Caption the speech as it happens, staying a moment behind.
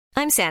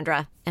I'm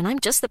Sandra, and I'm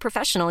just the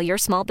professional your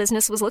small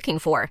business was looking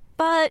for.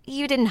 But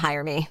you didn't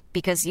hire me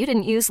because you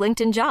didn't use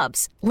LinkedIn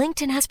Jobs.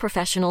 LinkedIn has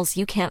professionals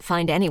you can't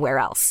find anywhere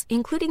else,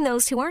 including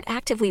those who aren't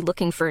actively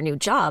looking for a new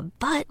job,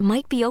 but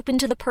might be open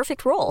to the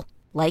perfect role,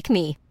 like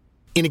me.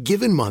 In a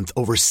given month,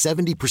 over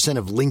 70%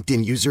 of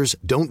LinkedIn users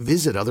don't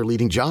visit other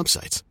leading job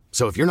sites.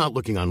 So if you're not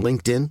looking on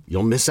LinkedIn,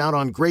 you'll miss out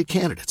on great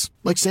candidates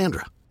like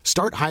Sandra.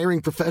 Start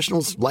hiring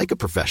professionals like a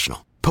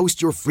professional.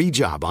 Post your free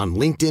job on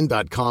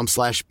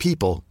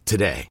linkedin.com/people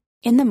today.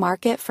 In the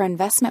market for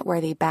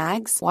investment-worthy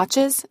bags,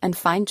 watches, and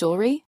fine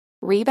jewelry,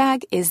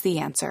 Rebag is the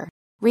answer.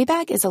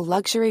 Rebag is a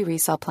luxury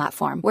resale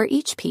platform where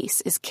each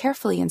piece is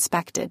carefully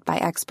inspected by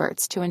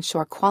experts to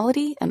ensure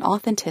quality and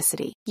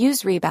authenticity.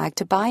 Use Rebag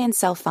to buy and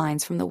sell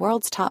finds from the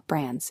world's top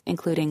brands,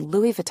 including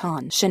Louis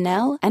Vuitton,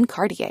 Chanel, and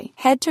Cartier.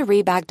 Head to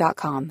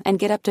Rebag.com and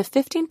get up to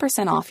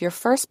 15% off your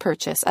first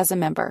purchase as a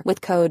member with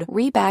code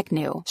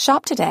REBAGNEW.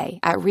 Shop today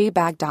at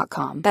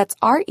Rebag.com. That's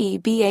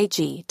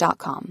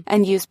REBAG.com.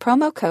 And use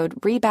promo code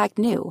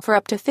REBAGNEW for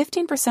up to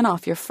 15%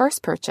 off your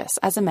first purchase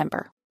as a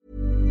member.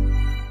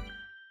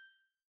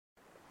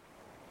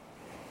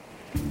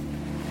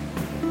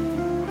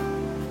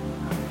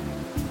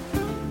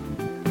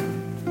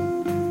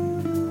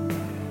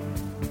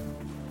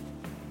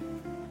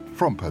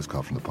 From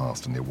Postcard from the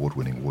Past and the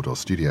award-winning Wardour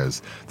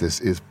Studios, this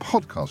is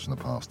Podcast from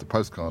the Past, the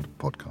Postcard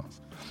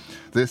Podcast.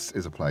 This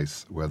is a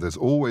place where there's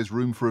always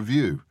room for a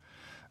view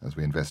as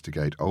we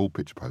investigate old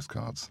picture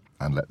postcards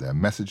and let their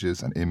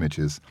messages and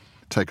images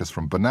take us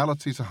from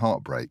banality to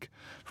heartbreak,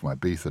 from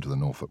Ibiza to the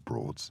Norfolk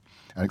Broads,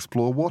 and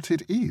explore what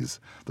it is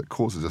that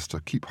causes us to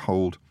keep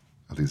hold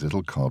of these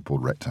little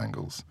cardboard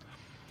rectangles.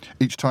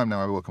 Each time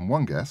now I welcome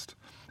one guest,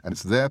 and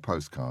it's their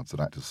postcards that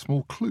act as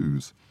small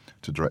clues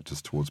to direct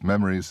us towards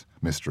memories,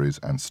 mysteries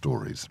and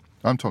stories.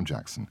 I'm Tom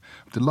Jackson.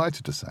 I'm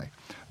delighted to say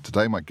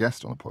today my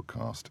guest on the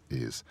podcast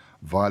is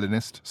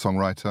violinist,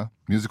 songwriter,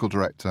 musical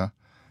director,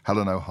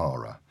 Helen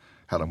O'Hara.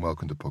 Helen,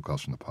 welcome to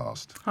Podcast from the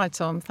Past. Hi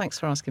Tom, thanks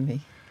for asking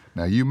me.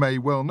 Now you may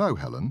well know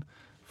Helen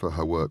for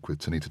her work with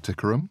Tanita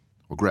Tikaram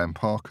or Graham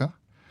Parker,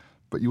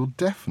 but you'll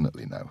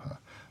definitely know her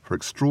for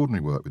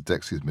extraordinary work with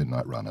Dexys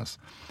Midnight Runners,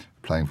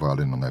 playing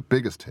violin on their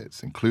biggest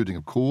hits, including,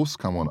 of course,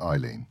 Come On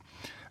Eileen.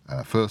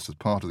 First as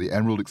part of the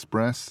Emerald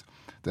Express,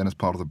 then as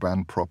part of the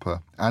band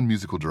proper and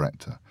musical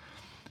director.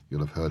 You'll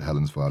have heard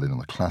Helen's violin on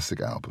the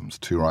classic albums,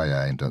 Tour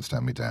IA and Don't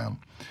Stand Me Down.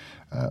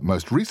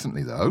 Most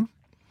recently, though,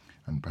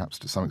 and perhaps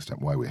to some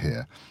extent why we're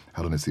here,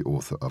 Helen is the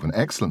author of an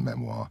excellent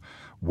memoir,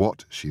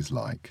 What She's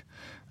Like,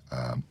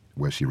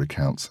 where she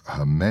recounts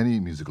her many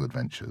musical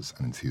adventures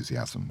and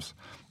enthusiasms,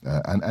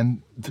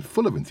 and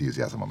full of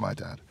enthusiasm, I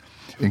might add,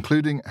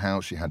 including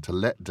how she had to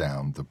let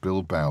down the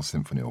Bilbao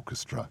Symphony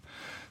Orchestra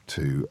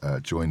to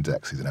join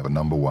Dexys and have a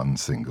number one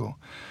single.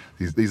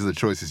 These are the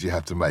choices you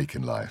have to make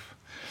in life.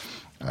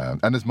 And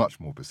there's much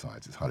more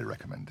besides. It's highly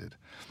recommended.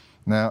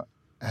 Now,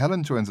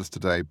 Helen joins us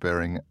today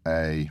bearing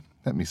a,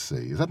 let me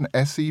see, is that an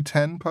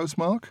SE10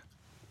 postmark?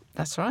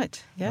 That's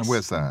right, yes. And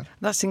where's that?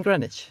 That's in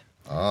Greenwich.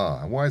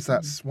 Ah, and why is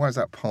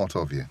that part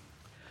of you?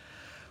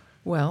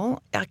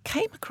 Well, I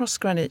came across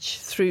Greenwich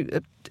through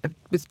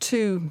with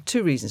two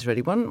reasons,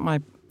 really. One, my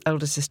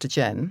elder sister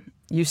Jen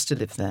used to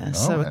live there,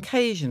 so right.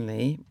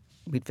 Occasionally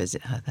we'd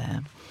visit her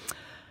there.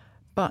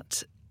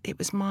 But it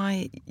was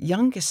my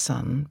youngest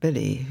son,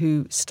 Billy,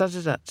 who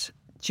studied at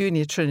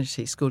Junior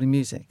Trinity School in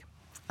Music.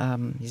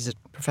 He's a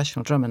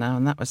professional drummer now,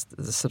 and that was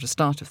the sort of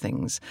start of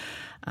things.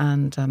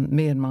 And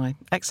me and my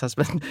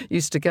ex-husband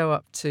used to go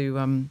up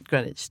to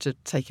Greenwich to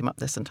take him up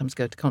there, sometimes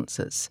go to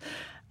concerts.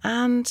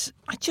 And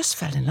I just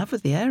fell in love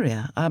with the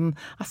area.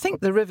 I think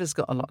the river's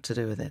got a lot to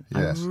do with it.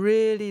 Yes.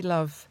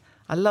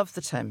 I love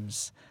the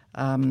Thames.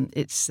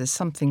 There's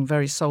something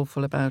very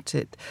soulful about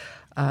it.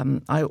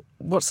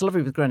 What's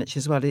lovely with Greenwich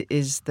as well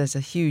is there's a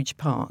huge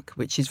park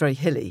which is very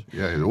hilly.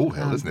 Yeah, it's all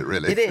hill, isn't it,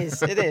 really? It is.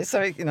 So,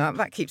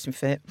 that keeps me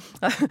fit.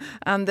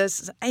 And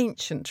there's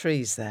ancient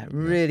trees there,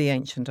 really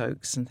ancient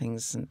oaks and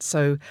things. And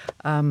so,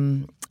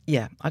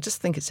 I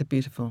just think it's a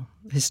beautiful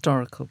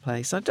historical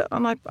place.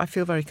 I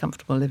feel very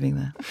comfortable living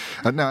there.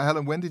 Now,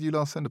 Helen, when did you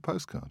last send a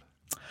postcard?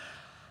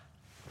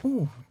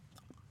 Oh,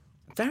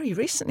 very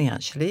recently,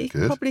 actually.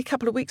 Good. Probably a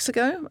couple of weeks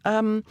ago.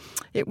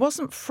 It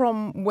wasn't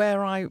from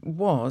where I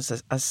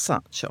was as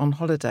such on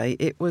holiday.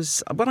 It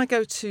was when I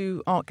go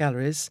to art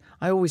galleries,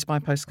 I always buy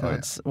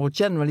postcards, or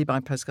generally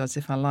buy postcards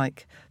if I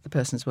like the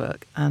person's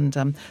work. And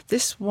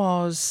this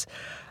was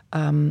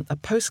a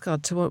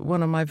postcard to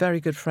one of my very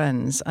good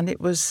friends, and it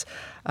was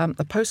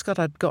a postcard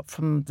I'd got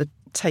from the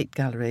Tate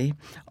Gallery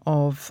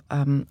of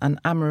an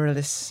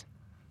amaryllis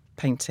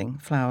painting,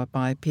 flower,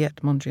 by Piet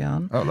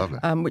Mondrian. Oh, lovely.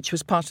 Which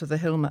was part of the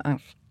Hilma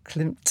af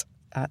Klint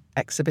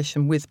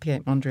exhibition with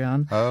Piet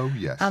Mondrian. Oh,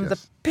 yes. And the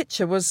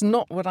picture was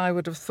not what I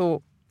would have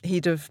thought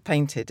he'd have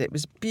painted. It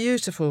was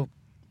beautiful.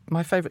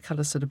 My favourite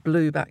colour, sort of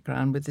blue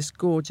background with this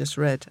gorgeous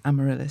red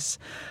amaryllis.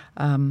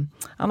 And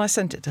I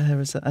sent it to her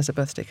as a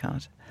birthday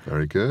card.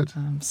 Very good.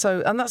 And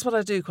that's what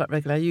I do quite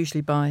regularly. I usually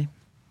buy,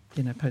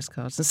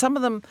 postcards. And some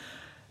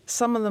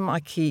of them I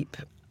keep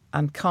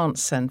and can't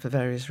send for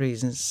various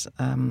reasons.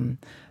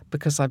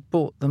 Because I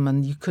bought them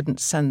and you couldn't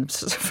send.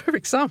 For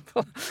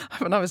example,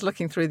 when I was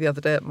looking through the other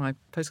day at my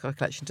postcard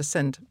collection to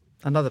send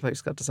another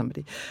postcard to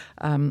somebody,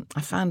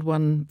 I found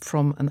one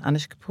from an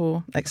Anish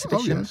Kapoor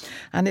exhibition. Oh, yes.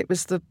 And it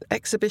was the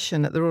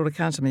exhibition at the Royal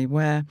Academy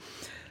where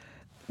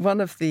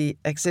one of the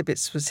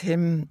exhibits was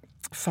him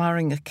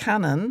firing a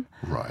cannon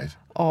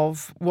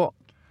of what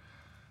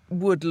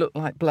would look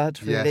like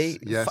blood, really,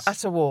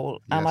 at a wall.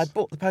 Yes. And I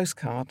bought the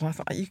postcard, and I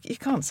thought, you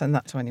can't send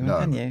that to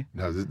anyone, can you?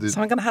 No. So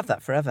I'm going to have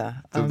that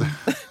forever.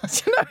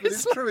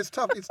 It's true. It's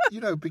tough. It's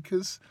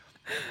because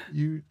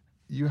you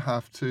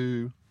have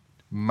to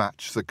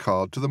match the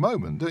card to the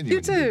moment, don't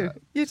you?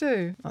 You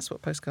do. That's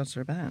what postcards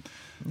are about.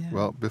 Yeah.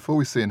 Well, before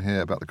we see and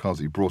hear about the cards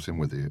that you brought in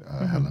with you,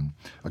 Helen,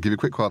 I'll give you a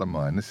quick card of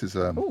mine. This is,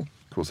 of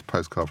course, a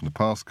postcard from the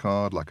past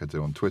card, like I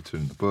do on Twitter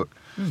in the book.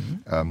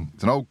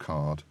 It's an old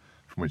card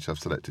from which I've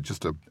selected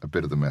just a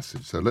bit of the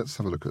message. So let's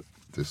have a look at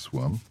this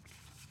one.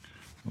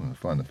 I'm going to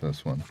find the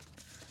first one.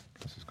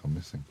 Plus it's gone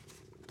missing.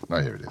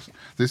 No, here it is.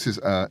 This is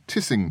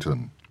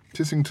Tissington.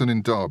 Tissington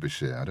in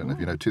Derbyshire. I don't know if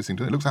you know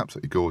Tissington. It looks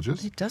absolutely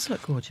gorgeous. It does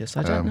look gorgeous.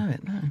 I don't know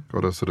it, no.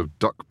 Got a sort of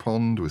duck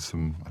pond with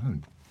some, I don't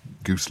know,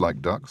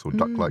 goose-like ducks or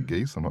duck-like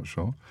geese, I'm not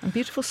sure. And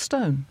beautiful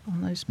stone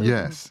on those buildings.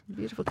 Yes.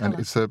 Beautiful colour. And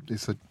it's a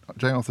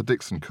J. Arthur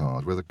Dixon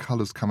card where the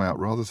colours come out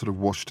rather sort of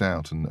washed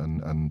out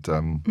and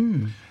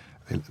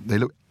they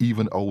look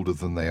even older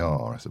than they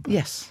are, I suppose.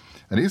 Yes.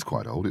 And it is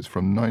quite old. It's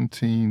from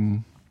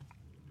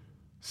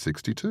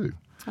 1962.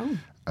 Oh.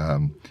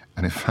 And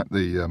in fact,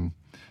 the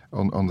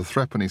on the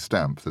threepenny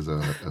stamp, there's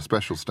a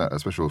special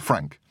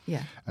frank.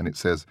 Yeah. And it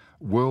says,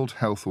 World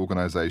Health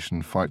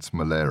Organization fights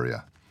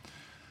malaria.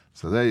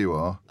 So there you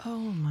are. Oh,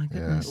 my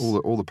goodness. Yeah,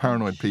 all the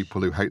paranoid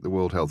people who hate the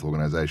World Health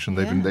Organization.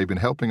 They've been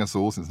helping us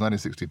all since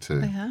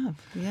 1962. They have,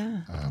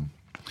 yeah.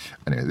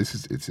 Anyway, this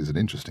is an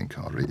interesting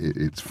card.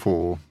 It's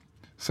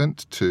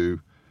sent to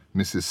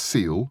Mrs.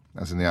 Seal,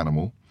 as in the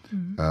animal,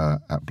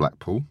 at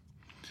Blackpool.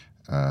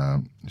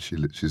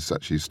 She's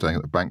actually staying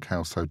at the Bank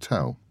House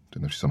Hotel.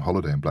 Don't know if she's on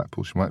holiday in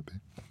Blackpool. She might be.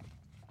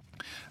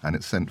 And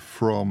it's sent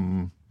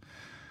from,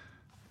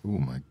 oh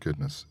my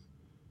goodness,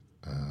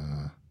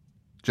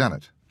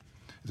 Janet.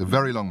 It's a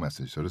very long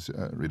message, so I'll just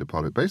read a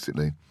part of it.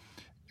 Basically,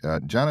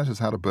 Janet has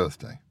had a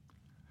birthday.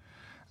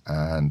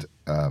 And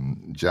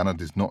Janet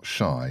is not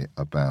shy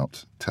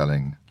about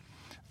telling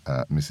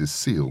Mrs.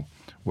 Seal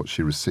what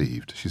she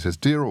received. She says,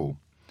 Dear all,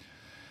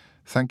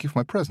 thank you for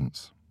my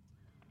presents.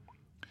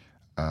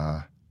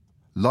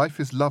 Life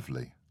is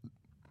lovely,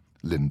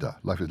 Linda.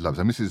 Life is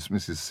lovely. So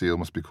Mrs. Seal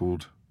must be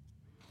called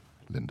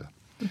Linda.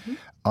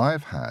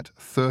 I've had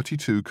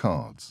 32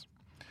 cards,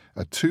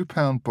 a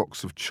 £2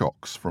 box of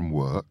chocks from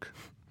work,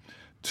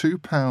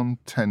 £2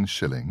 10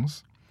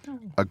 shillings,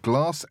 a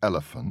glass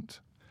elephant,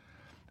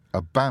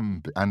 a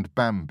Bambi,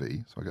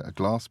 so I get a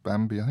glass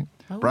Bambi, I think,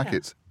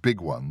 brackets,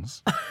 big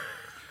ones.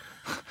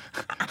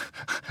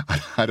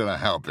 I don't know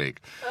how big.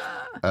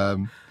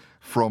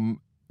 From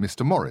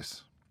Mr.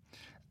 Morris.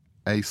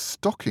 A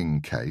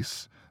stocking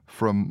case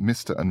from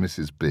Mr. and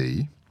Mrs.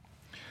 B.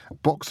 A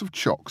box of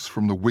chocks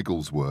from the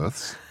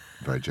Wigglesworths.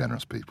 Very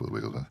generous people, the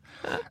Wigglesworths.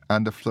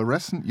 And a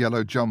fluorescent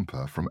yellow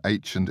jumper from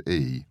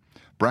H&E.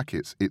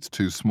 Brackets, it's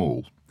too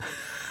small.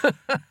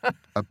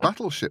 A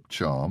battleship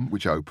charm,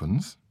 which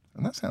opens.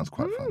 And that sounds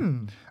quite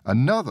fun.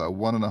 Another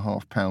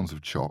 1.5 pounds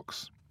of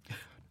chocks.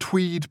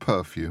 Tweed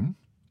perfume.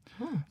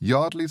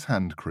 Yardley's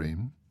hand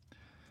cream.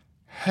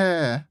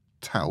 Hair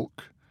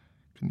talc.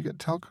 Can you get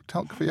talc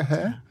for your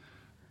hair?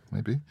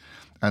 Maybe.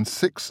 And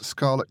 6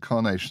 scarlet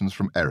carnations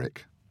from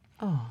Eric.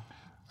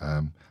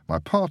 My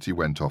party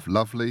went off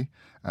lovely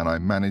and I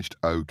managed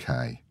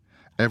okay.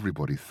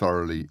 Everybody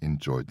thoroughly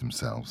enjoyed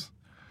themselves.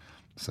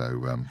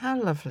 So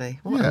how lovely.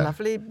 What a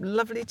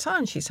lovely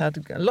time she's had.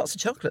 Lots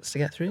of chocolates to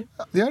get through.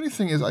 The only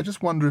thing is, I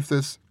just wonder if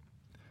there's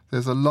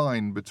a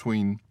line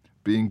between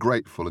being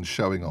grateful and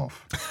showing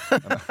off.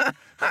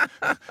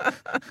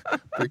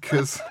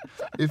 Because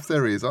if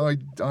there is, I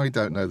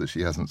don't know that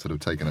she hasn't sort of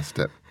taken a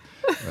step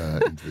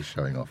into the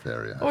showing off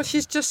area. Well,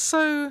 she's just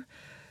so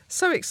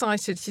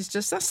excited.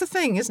 That's the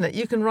thing, isn't it?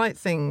 You can write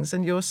things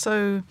and you're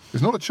so...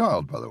 It's not a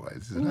child, by the way.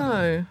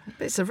 No,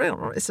 it's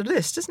a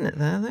list, isn't it,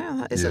 there?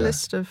 That is a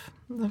list of...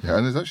 Yeah,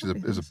 and there's actually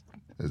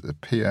a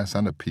PS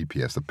and a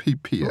PPS. The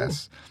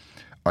PPS,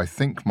 I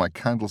think my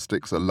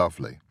candlesticks are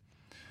lovely.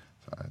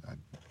 So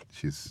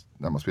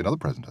that must be another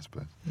present, I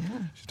suppose. Yeah.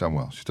 She's done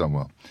well.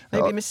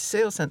 Maybe Mrs.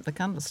 Seal sent the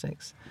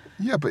candlesticks.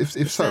 Yeah, but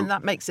if so... Then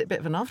that makes it a bit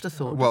of an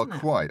afterthought, well, doesn't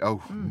it? Quite.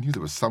 Oh, I knew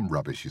there was some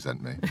rubbish she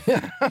sent me.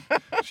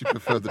 She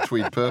preferred the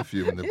tweed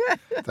perfume and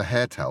the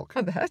hair talc.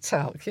 And the hair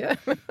talc, yeah.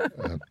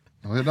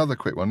 Another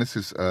quick one. This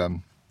is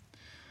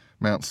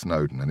Mount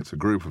Snowdon, and it's a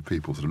group of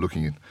people sort of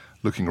looking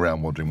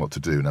around, wondering what to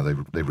do. Now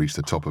they've reached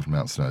the top of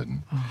Mount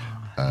Snowdon.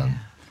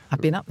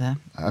 I've been up there.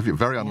 Have you?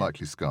 Very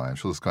unlikely sky. I'm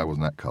sure the sky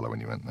wasn't that colour when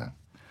you went there.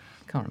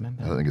 Can't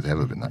remember. I don't think it's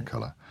ever been that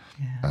colour.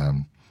 Yeah.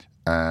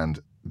 And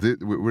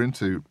we're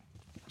into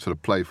sort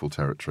of playful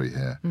territory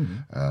here.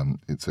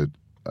 It's a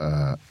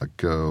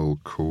girl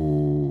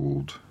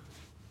called...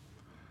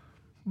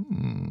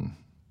 I'm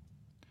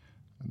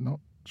not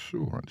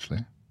sure,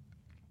 actually.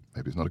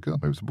 Maybe it's not a girl,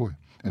 maybe it's a boy.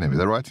 Anyway,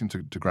 they're writing to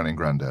Granny and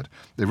Grandad.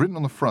 They've written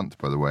on the front,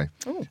 by the way,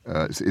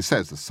 it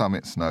says the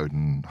summit,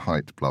 Snowdon,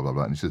 height, blah, blah,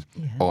 blah, and it says,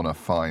 on a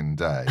fine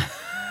day.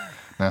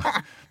 Now,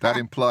 that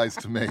implies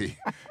to me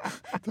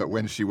that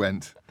when she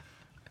went,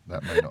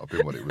 that may not have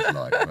been what it was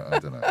like. But I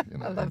don't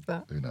know. I love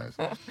that. Who knows?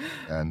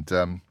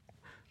 And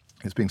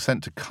it's being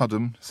sent to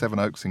Cudham,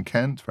 Sevenoaks in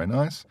Kent. Very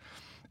nice.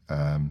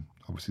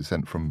 Obviously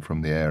sent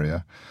from the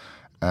area.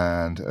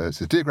 And it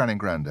says, Dear Granny and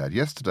Grandad,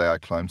 yesterday I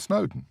climbed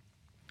Snowdon.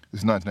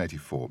 This is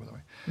 1984, by the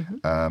way.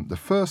 Mm-hmm. The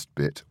first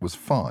bit was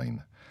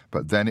fine,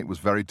 but then it was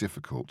very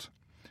difficult.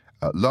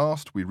 At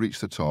last, we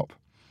reached the top.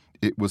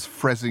 It was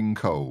freezing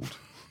cold.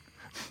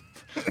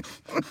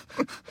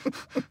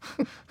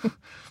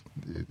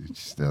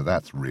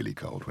 That's really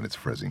cold when it's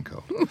freezing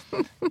cold.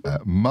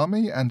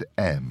 Mummy and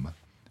Em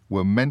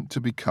were meant to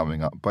be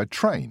coming up by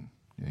train.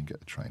 You can get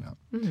the train up.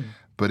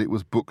 But it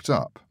was booked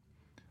up.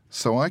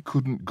 So I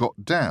couldn't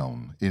got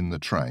down in the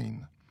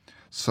train.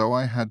 So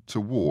I had to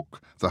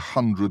walk the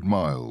 100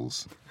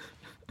 miles.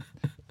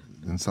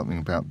 Then something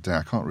about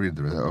I can't read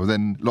the rest. Oh,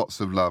 then lots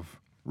of love,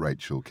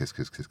 Rachel. Kiss,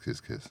 kiss, kiss, kiss,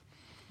 kiss.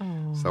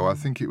 Oh. So I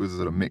think it was a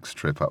sort of mixed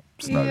trip up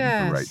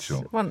Snowdon for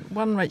Rachel.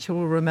 One Rachel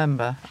will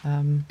remember.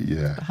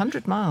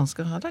 100 miles.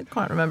 God, I don't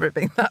quite remember it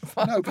being that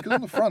far. No, because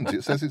on the front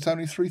it says it's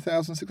only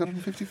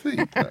 3,650 feet.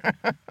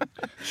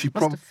 She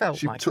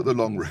took the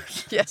long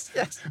route. Yes.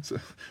 So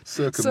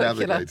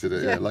circumnavigated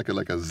it, like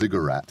a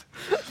ziggurat.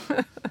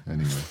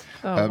 Anyway.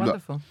 Oh,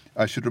 wonderful. Look,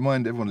 I should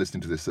remind everyone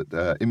listening to this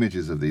that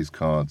images of these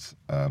cards,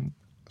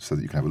 so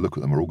that you can have a look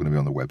at them, are all going to be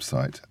on the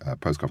website,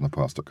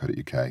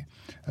 postcardfromthepast.co.uk.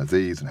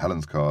 These and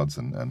Helen's cards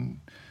and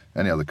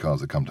any other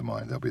cards that come to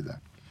mind, they'll be there.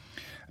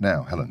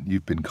 Now, Helen,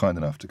 you've been kind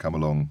enough to come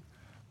along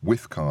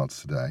with cards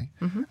today.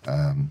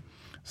 Mm-hmm.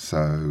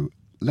 So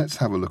let's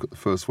have a look at the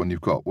first one you've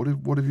got. What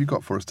have you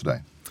got for us today?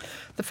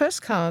 The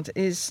first card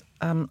is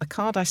a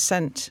card I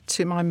sent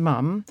to my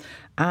mum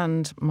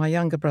and my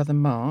younger brother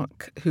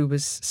Mark, who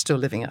was still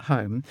living at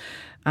home.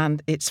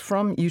 And it's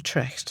from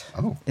Utrecht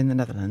in the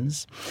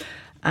Netherlands.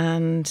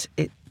 And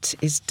it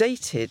is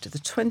dated the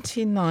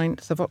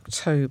 29th of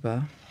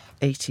October,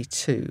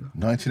 82.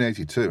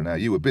 1982. Now,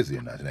 you were busy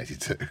in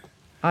 1982.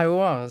 I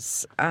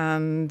was.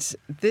 And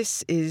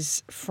this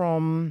is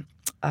from...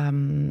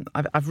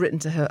 I've written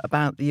to her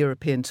about the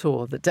European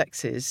tour that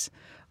Dex's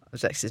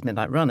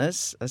Midnight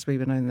Runners, as we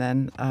were known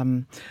then,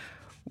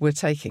 we're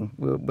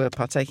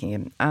partaking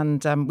in.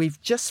 And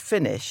we've just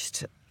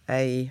finished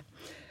a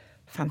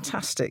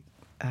fantastic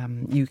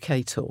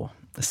UK tour,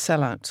 a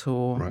sellout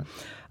tour,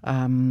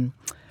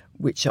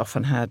 which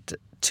often had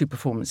two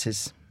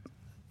performances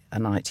a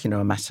night,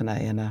 a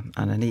matinee and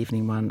an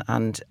evening one.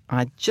 And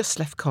I just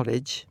left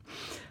college,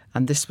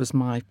 and this was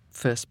my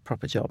first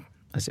proper job,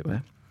 as it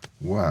were.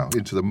 Wow,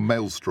 into the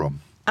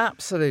maelstrom.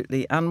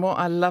 Absolutely. And what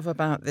I love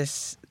about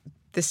this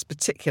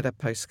particular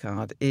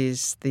postcard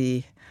is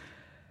the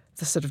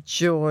sort of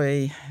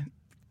joy,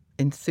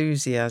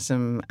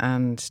 enthusiasm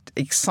and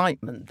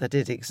excitement that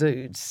it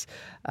exudes.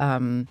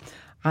 I'm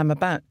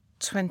about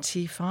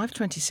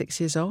 26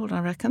 years old, I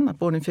reckon. I'm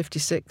born in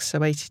 56,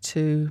 so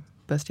 82,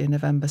 birthday in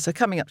November. So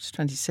coming up to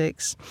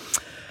 26,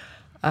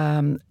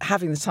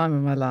 having the time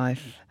of my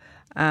life.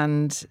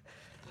 And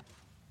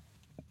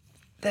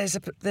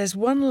there's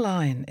one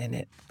line in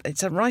it.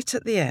 It's right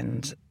at the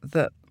end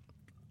that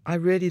I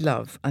really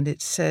love, and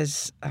it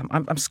says,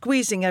 I'm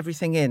squeezing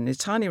everything in.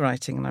 It's tiny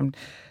writing, and I'm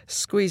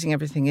squeezing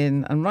everything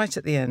in. And right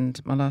at the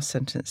end, my last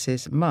sentence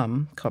is,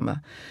 Mum,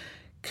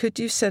 could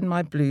you send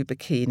my blue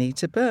bikini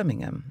to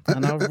Birmingham?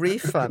 And I'll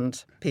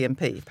refund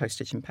P&P,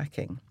 postage and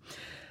packing.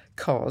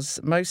 Because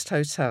most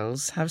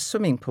hotels have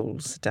swimming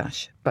pools,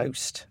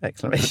 boast,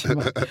 exclamation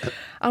mark.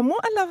 And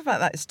what I love about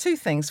that is two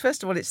things.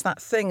 First of all, it's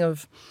that thing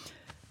of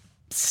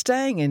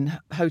staying in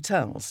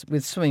hotels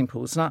with swimming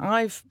pools. Now,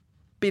 I've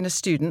been a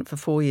student for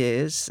 4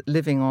 years,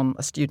 living on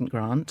a student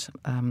grant,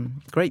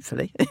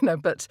 gratefully,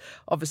 but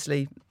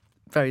obviously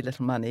very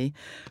little money.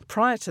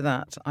 Prior to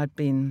that, I'd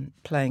been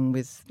playing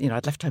with,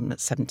 I'd left home at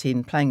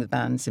 17, playing with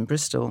bands in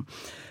Bristol,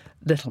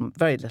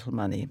 very little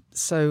money.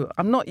 So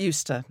I'm not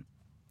used to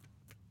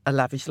a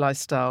lavish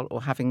lifestyle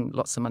or having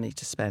lots of money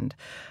to spend.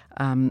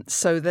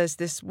 So there's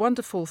this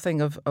wonderful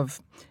thing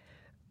of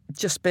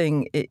just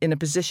being in a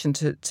position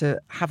to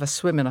have a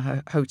swim in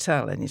a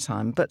hotel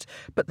anytime. But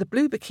the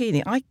blue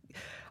bikini,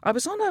 I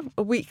was on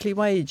a weekly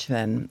wage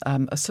then,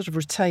 a sort of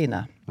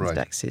retainer with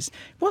Dex's. It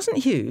wasn't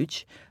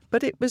huge,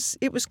 but it was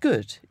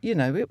good.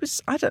 It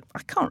was, I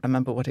can't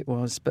remember what it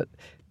was, but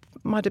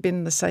it might have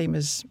been the same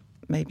as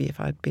maybe if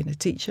I'd been a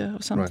teacher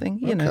or something,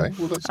 Well,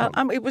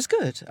 that's it was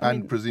good. I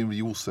mean, presumably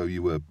you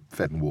were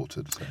fed and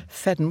watered. So.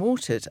 Fed and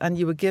watered, and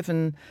you were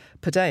given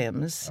per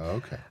diems,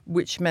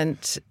 which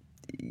meant...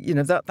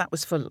 that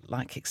was for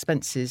like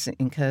expenses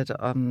incurred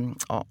on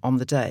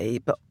the day,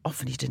 but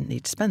often you didn't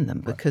need to spend them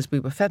because we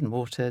were fed and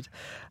watered.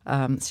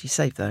 So you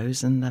saved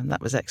those, and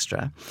that was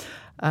extra.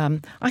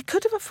 I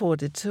could have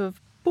afforded to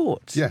have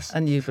bought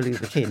a new blue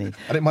bikini.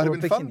 And it might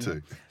have been fun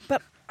too.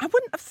 But I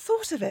wouldn't have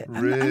thought of it.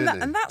 Really?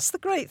 And that's the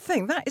great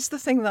thing. That is the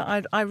thing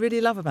that I really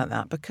love about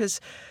that,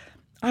 because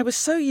I was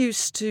so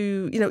used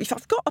to, if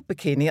I've got a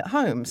bikini at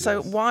home,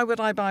 so why would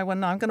I buy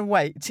one now? I'm going to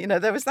wait.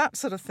 There was that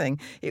sort of thing.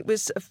 It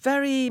was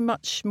very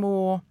much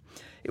more...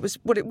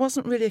 It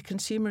wasn't really a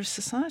consumerist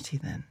society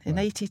then, in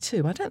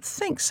 82. I don't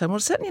think so.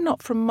 Well, certainly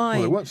not from my...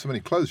 Well, there weren't so many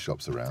clothes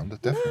shops around,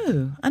 definitely.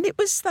 No, and it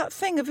was that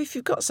thing of if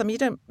you've got some,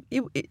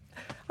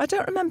 I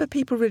don't remember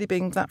people really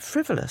being that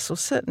frivolous, or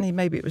certainly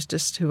maybe it was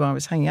just who I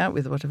was hanging out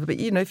with or whatever. But,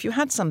 if you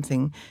had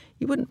something,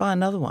 you wouldn't buy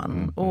another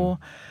one.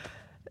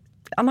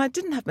 And I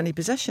didn't have many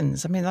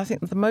possessions. I mean, I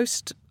think the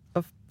most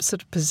of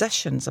sort of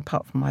possessions,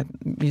 apart from my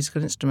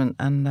musical instrument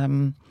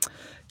and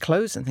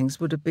clothes and things,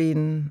 would have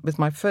been with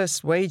my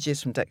first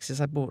wages from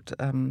Dexys. I bought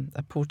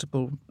a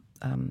portable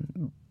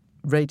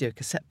radio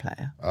cassette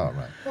player. Oh,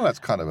 right. Well, that's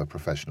kind of a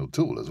professional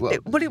tool as well.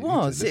 It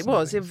was.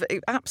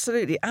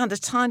 Absolutely. And a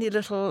tiny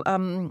little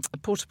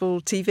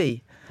portable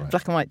TV,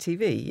 black and white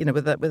TV,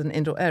 with an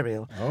indoor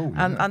aerial. Oh,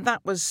 yeah. And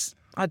that was...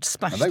 I'd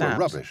splashed out. And they were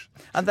rubbish.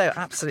 And they were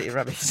absolutely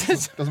rubbish.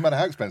 Doesn't matter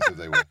how expensive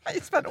they were. You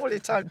spent all your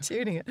time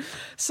tuning it.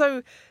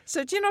 So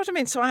do you know what I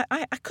mean? So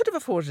I could have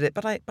afforded it,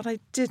 but I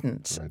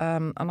didn't.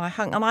 Right.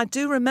 And I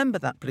do remember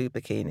that blue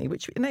bikini,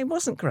 which it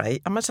wasn't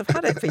great. I must have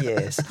had it for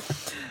years.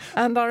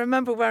 And I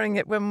remember wearing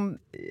it when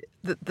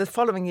the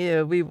following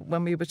year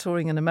when we were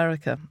touring in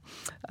America.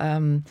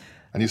 And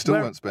you still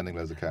weren't spending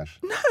loads of cash?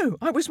 No,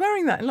 I was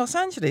wearing that in Los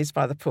Angeles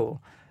by the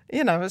pool.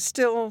 I was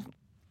still...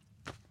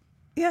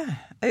 Yeah,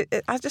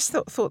 I just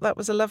thought that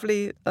was a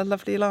lovely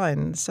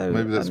line. So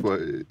maybe that's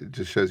what it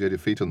just shows you had your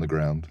feet on the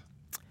ground.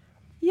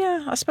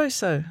 Yeah, I suppose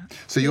so.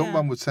 So your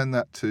mum would send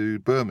that to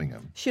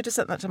Birmingham? She'd have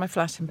sent that to my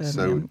flat in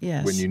Birmingham,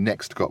 so when you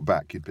next got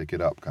back, you'd pick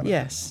it up, kind of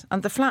Yes,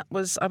 and the flat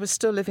I was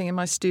still living in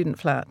my student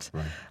flat,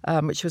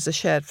 which was a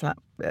shared flat.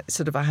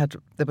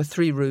 There were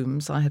 3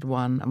 rooms, I had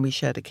one, and we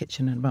shared a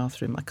kitchen and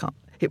bathroom.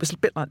 It was a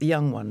bit like the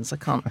young ones. I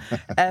can't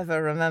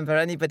ever remember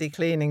anybody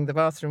cleaning the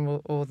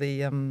bathroom or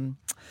the...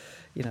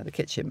 the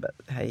kitchen, but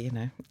hey,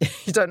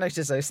 you don't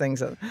notice those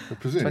things at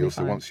presumably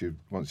also once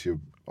you're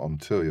on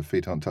tour, your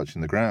feet aren't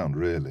touching the ground,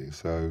 really.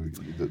 So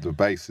the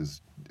base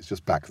is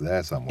just back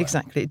there somewhere.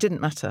 Exactly. It didn't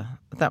matter.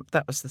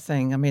 That was the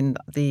thing. I mean,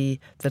 the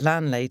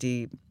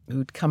landlady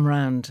who'd come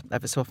round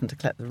ever so often to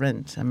collect the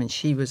rent, I mean,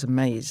 she was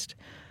amazed.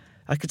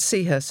 I could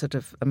see her sort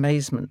of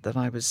amazement that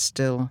I was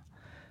still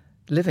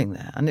living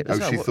there. And it was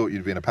she thought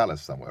you'd be in a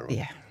palace somewhere. Or...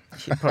 Yeah.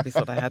 She probably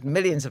thought I had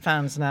millions of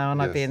pounds now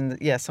and I'd be in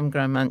some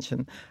grand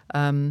mansion.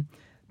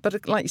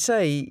 But like you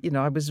say,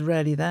 I was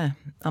rarely there.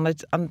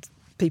 And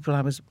people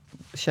I was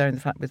sharing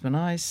the flat with were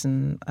nice.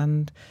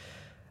 And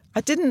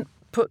I didn't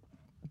put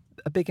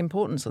a big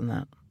importance on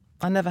that.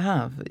 I never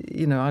have.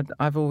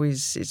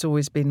 It's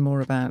always been more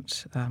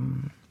about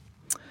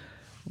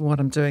what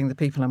I'm doing, the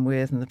people I'm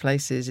with and the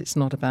places. It's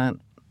not about,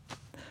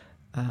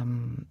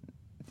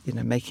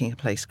 making a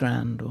place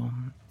grand or...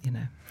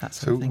 that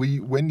sort of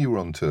thing. When you were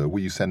on tour, were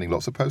you sending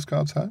lots of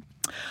postcards home?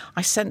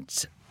 I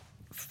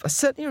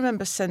certainly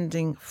remember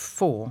sending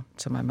 4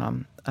 to my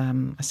mum.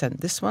 I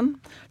sent this one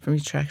from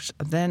Utrecht,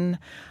 and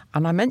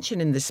I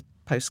mentioned in this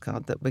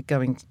postcard that we're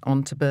going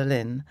on to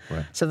Berlin.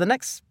 Right. So the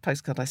next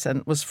postcard I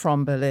sent was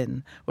from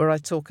Berlin, where I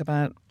talk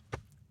about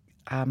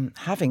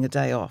having a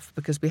day off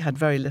because we had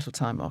very little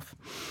time off.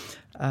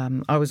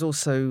 I was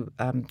also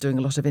doing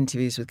a lot of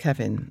interviews with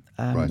Kevin,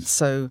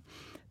 so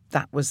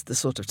that was the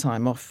sort of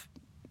time off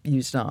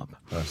used up.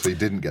 So you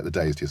didn't get the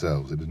days to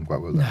yourselves? It didn't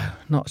quite work that way?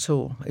 No, not at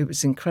all. It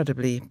was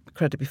incredibly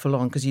full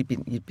on because you'd be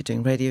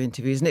doing radio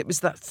interviews, and it was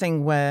that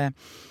thing where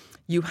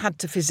you had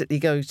to physically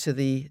go to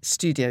the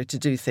studio to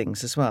do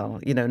things as well.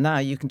 Now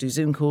you can do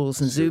Zoom calls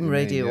and Zoom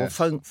radio or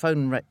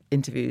phone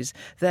interviews.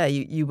 There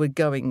you were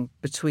going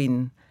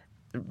between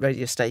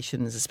radio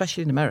stations,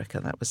 especially in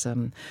America. That was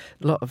a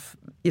lot of,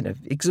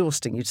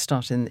 exhausting. You'd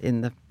start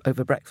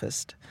over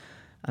breakfast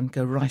and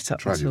go right up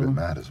Drive you a bit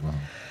mad as well.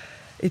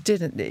 It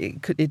did.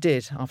 It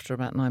did after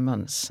about 9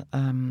 months.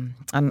 And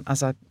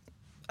as I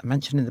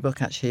mentioned in the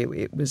book,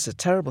 actually, it was a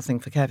terrible thing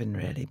for Kevin,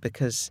 really,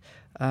 because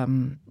as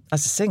a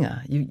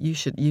singer,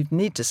 you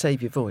need to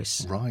save your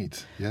voice.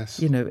 Right. Yes.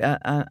 And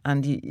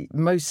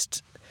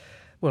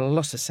a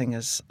lot of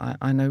singers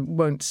I know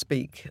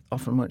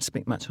often won't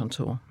speak much on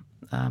tour.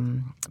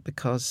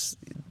 Because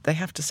they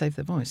have to save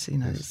their voice,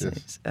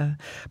 Yes.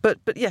 But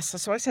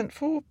yes, so I sent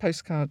 4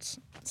 postcards.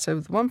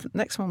 So the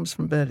next one was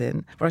from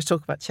Berlin, where I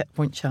talk about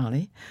Checkpoint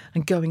Charlie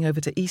and going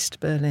over to East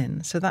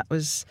Berlin. So that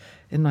was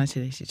in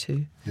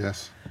 1982.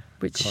 Yes.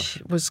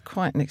 Which was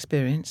quite an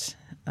experience.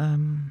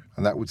 And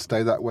that would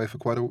stay that way for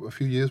quite a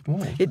few years more.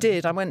 It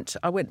did. I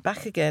went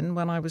back again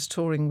when I was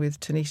touring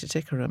with Tanita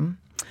Tikaram,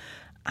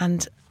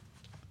 and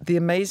the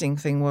amazing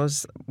thing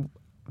was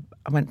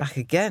I went back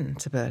again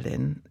to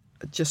Berlin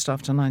just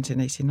after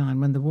 1989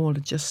 when the wall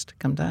had just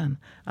come down,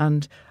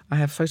 and I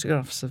have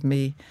photographs of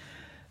me,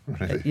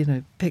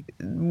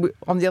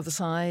 on the other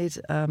side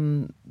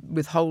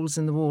with holes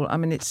in the wall. I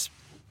mean, it's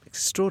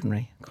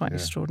extraordinary, quite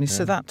extraordinary. Yeah.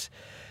 So that,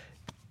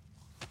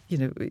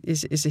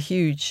 is a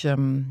huge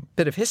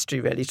bit of history,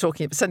 really.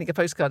 Sending a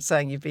postcard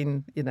saying you've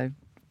been,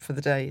 for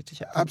the day to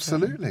check.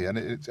 Absolutely, and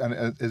it's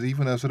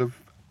even a sort of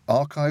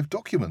archive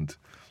document.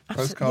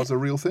 Postcards are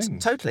real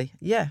things. Totally,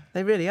 yeah,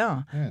 they really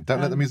are. Yeah,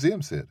 don't let the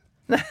museum see it.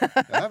 They'll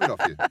have it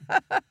off you.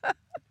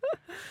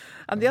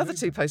 And the other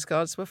 2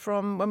 postcards were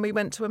from when we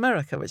went to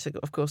America, which,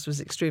 of course, was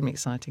extremely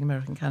exciting,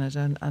 America and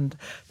Canada. And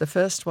the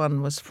first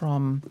one was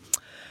from,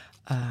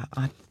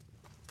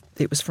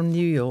 it was from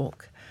New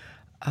York.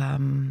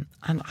 And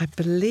I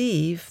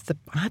believe,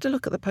 I had a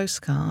look at the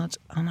postcard,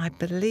 and I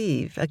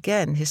believe,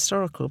 again,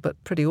 historical, but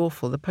pretty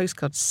awful, the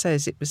postcard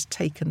says it was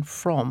taken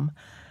from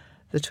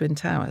the Twin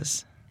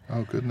Towers.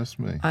 Oh, goodness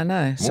me. I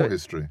know.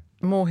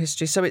 More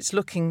history. So it's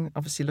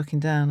obviously looking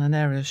down, an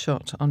aerial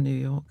shot on New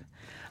York.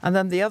 And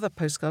then the other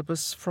postcard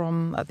was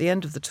from, at the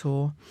end of the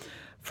tour,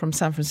 from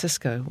San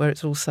Francisco, where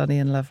it's all sunny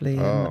and lovely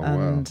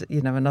and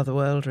you know, another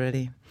world,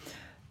 really.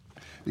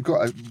 You've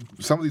got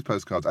some of these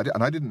postcards,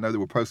 and I didn't know there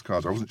were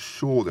postcards. I wasn't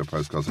sure there were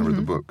postcards when I read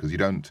the book, because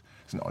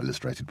it's not an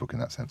illustrated book in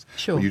that sense.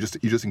 Sure. But you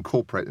just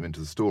incorporate them into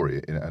the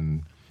story,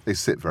 and they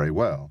sit very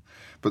well.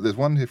 But there's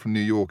one here from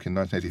New York in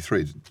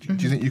 1983.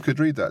 Do you think you could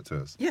read that to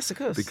us? Yes, of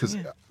course. Because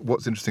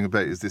what's interesting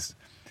about it is this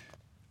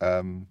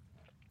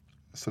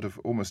sort of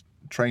almost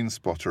train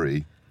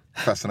spottery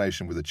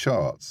fascination with the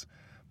charts.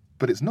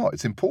 But it's not.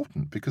 It's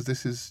important, because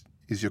this is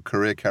your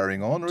career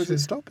carrying on, or is it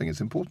stopping? It's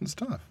important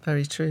stuff.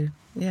 Very true.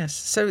 Yes.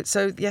 So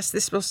yes,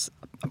 this was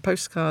a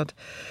postcard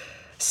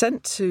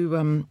sent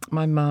to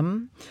my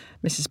mum,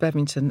 Mrs.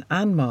 Bevington,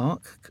 and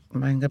Mark,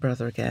 my younger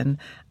brother again,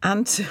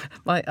 and to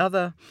my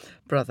other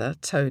brother,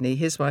 Tony,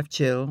 his wife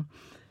Jill,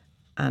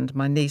 and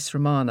my niece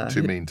Romana.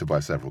 Too mean to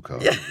buy several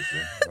cards. Yeah.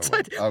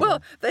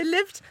 Well, they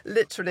lived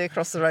literally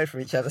across the road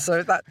from each other,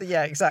 so that,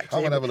 yeah, exactly.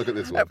 Come and have a look at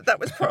this one. That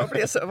was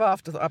probably a sort of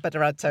afterthought. I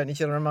better add Tony,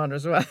 Jill, and Romana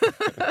as well.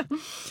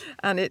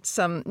 And it's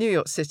New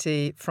York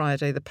City,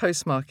 Friday. The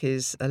postmark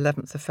is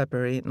 11th of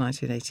February,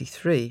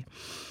 1983.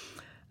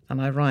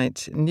 And I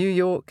write, New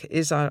York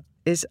is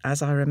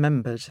as I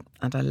remembered,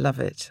 and I love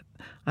it.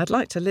 I'd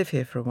like to live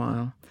here for a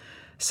while.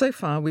 So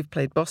far, we've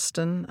played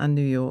Boston and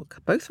New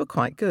York. Both were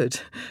quite good,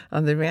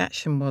 and the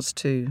reaction was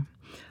too.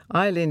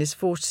 Eileen is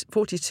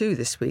 42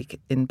 this week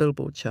in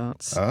Billboard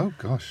charts. Oh,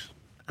 gosh.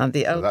 And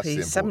the LP,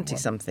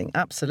 70-something.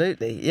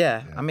 Absolutely,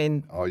 yeah. I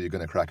mean... Are you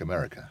going to crack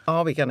America?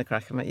 Are we going to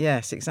crack America?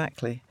 Yes,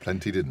 exactly.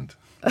 Plenty didn't.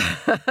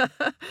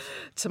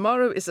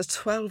 Tomorrow is a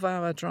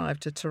 12-hour drive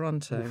to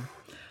Toronto. Oof.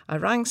 I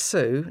rang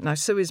Sue. Now,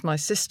 Sue is my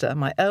sister,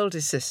 my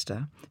eldest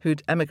sister,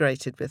 who'd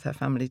emigrated with her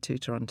family to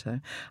Toronto.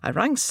 I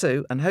rang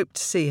Sue and hoped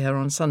to see her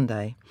on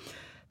Sunday.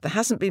 There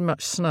hasn't been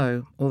much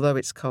snow, although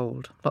it's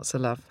cold. Lots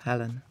of love,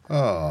 Helen.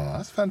 Oh,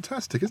 that's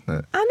fantastic, isn't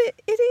it? And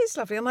it is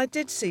lovely. And I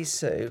did see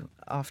Sue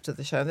after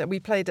the show. We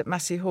played at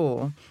Massey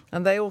Hall,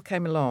 and they all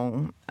came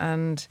along.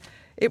 And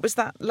it was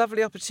that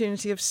lovely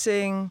opportunity of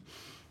seeing,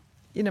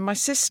 you know, my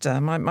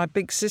sister, my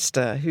big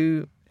sister,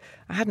 who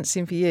I hadn't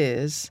seen for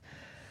years.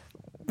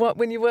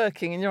 When you're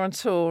working and you're on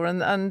tour,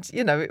 and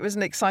you know, it was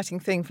an exciting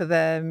thing for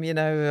them. You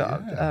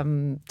know,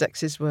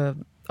 Dexys were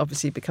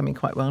obviously becoming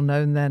quite well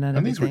known then,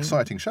 and these were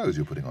exciting shows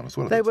you're putting on as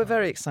well. They were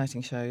very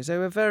exciting shows. They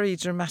were very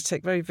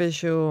dramatic, very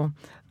visual,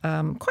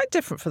 quite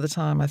different for the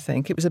time. I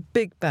think it was a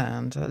big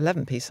band,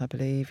 11-piece, I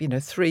believe. You know,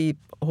 3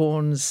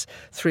 horns,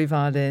 3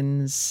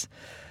 violins,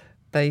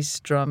 bass,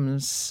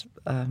 drums,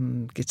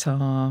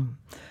 guitar.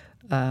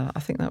 I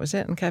think that was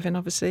it, and Kevin,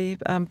 obviously.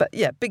 But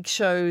yeah, big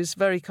shows,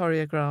 very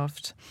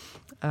choreographed.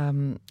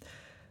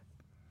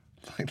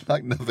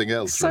 Like nothing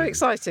else. So really.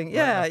 Exciting,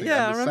 yeah,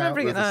 I'm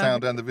remembering it now. The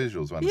sound and the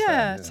visuals,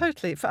 yeah,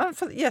 totally.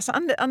 Yes,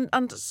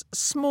 and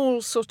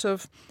small sort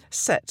of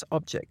set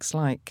objects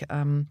like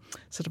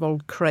sort of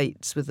old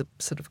crates with the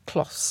sort of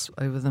cloths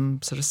over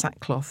them, sort of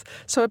sackcloth.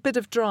 So a bit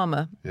of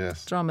drama,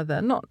 drama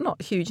there.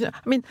 Not huge. I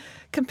mean,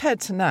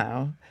 compared to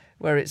now,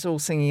 where it's all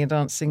singing and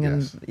dancing,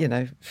 and you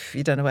know,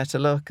 you don't know where to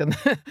look and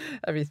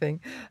everything.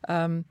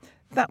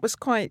 That was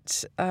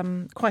quite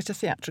a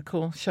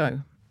theatrical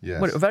show. Yes.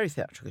 Well, a very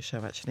theatrical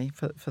show, actually,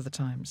 for the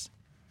times.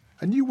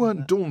 And you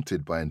weren't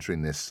daunted by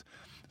entering this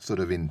sort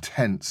of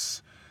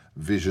intense,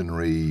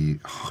 visionary,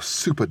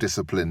 super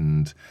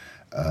disciplined,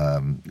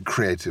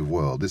 creative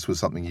world. This was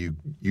something you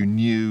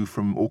knew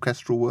from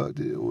orchestral work,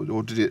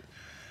 or did it?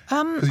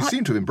 Because you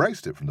seem to have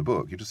embraced it from the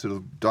book. You just sort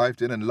of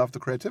dived in and loved the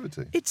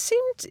creativity. It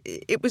seemed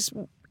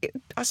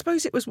I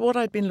suppose it was what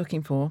I'd been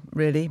looking for,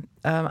 really,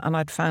 and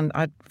I'd found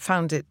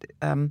it.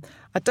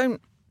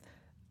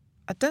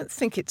 I don't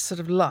think it's sort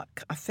of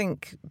luck. I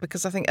think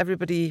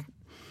everybody,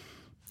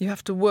 you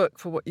have to work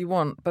for what you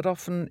want, but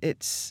often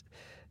it's,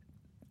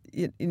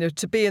 you know,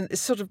 to be in, it's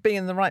sort of being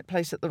in the right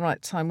place at the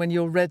right time when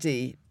you're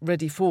ready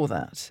for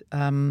that.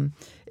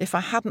 If I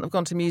hadn't have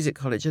gone to music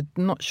college, I'm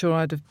not sure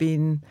I'd have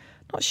been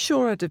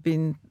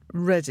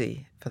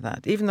ready for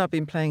that. Even though I've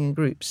been playing in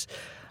groups,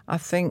 I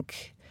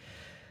think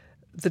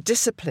the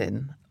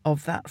discipline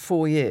of that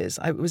 4 years,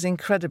 I was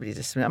incredibly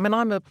disciplined. I mean,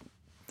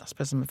 I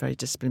suppose I'm a very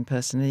disciplined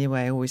person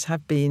anyway. I always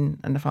have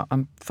been. And if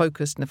I'm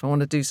focused, and if I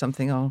want to do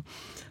something, I'll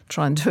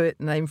try and do it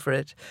and aim for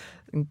it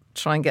and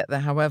try and get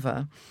there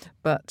however.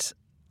 But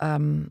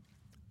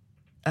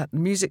at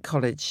music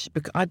college,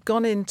 because I'd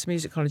gone into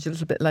music college a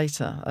little bit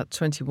later at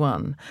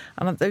 21,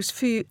 and those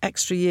few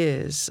extra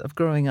years of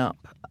growing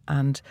up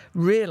and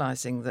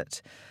realising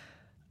that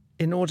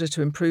in order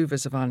to improve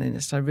as a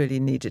violinist, I really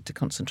needed to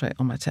concentrate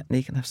on my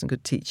technique and have some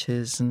good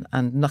teachers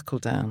and knuckle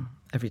down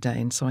every day.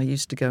 And so I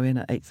used to go in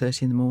at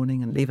 8:30 in the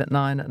morning and leave at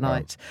 9 at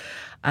night,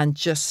 and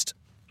just,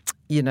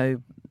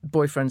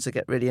 boyfriends would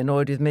get really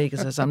annoyed with me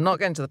because I'm not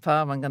going to the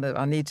pub.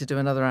 I need to do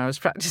another hour's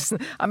practice.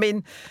 I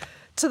mean,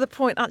 to the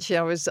point, actually,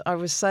 I was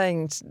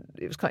saying,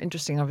 it was quite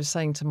interesting. I was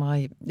saying to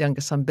my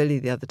younger son Billy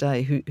the other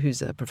day,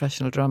 who's a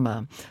professional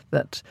drummer,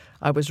 that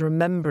I was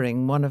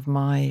remembering one of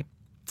my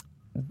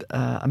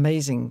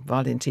amazing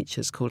violin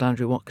teachers called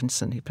Andrew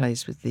Watkinson, who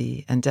plays with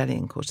the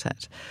Endelian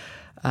Quartet.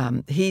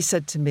 He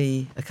said to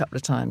me a couple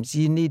of times,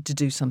 you need to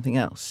do something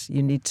else.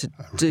 You need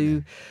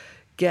to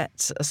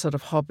get a sort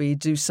of hobby,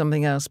 do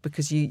something else,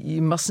 because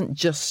you mustn't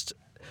just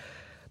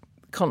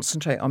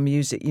concentrate on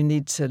music. You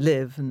need to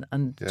live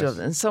and do it.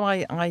 And so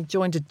I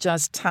joined a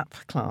jazz tap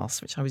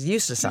class, which I was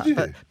useless at,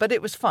 but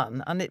it was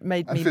fun, and it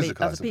made me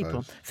meet other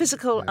people.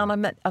 Physical, and I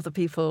met other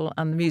people,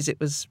 and the music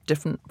was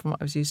different from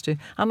what I was used to.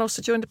 And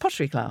also joined a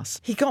pottery class.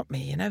 He got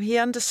me, he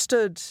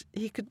understood.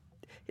 He could.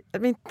 I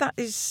mean,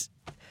 that's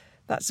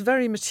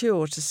very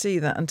mature to see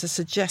that and to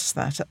suggest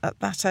that at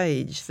that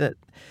age, that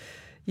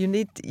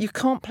you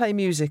can't play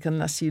music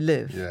unless you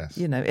live. Yes.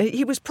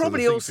 He was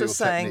probably also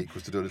saying technique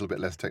was to do a little bit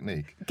less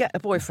technique. Get a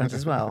boyfriend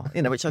as well,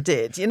 which I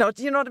did. You know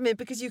what I mean?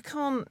 Because you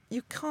can't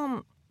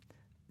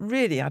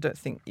really, I don't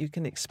think you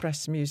can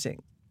express music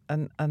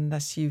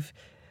unless you've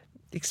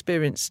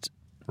experienced.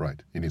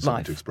 Right. You need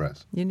something to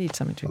express. You need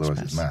something to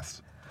Otherwise express. It's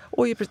maths.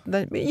 Or you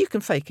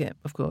can fake it,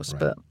 of course,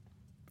 but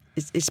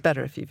it's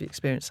better if you've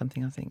experienced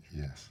something, I think.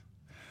 Yes.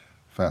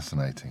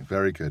 Fascinating.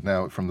 Very good.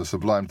 Now, from the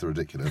sublime to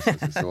ridiculous,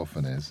 as it so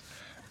often is,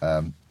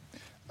 I'll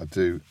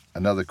do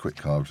another quick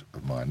card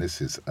of mine. This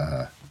is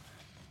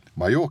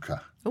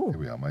Mallorca. Ooh. Here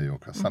we are,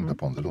 Mallorca. Santa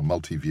Ponsa, little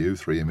multi-view,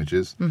 3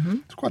 images. Mm-hmm.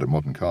 It's quite a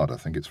modern card. I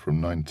think it's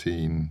from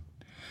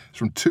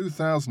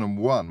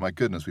 2001. My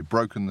goodness, we've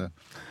broken the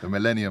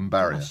millennium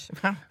barrier.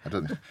 I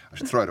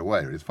should throw it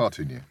away. It's far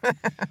too new.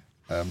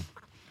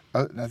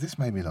 Now, this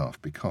made me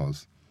laugh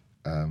because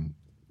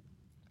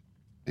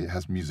it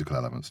has musical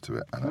elements to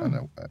it, and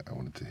I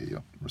wanted to hear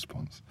your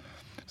response.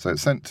 So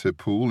it's sent to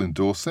Paul in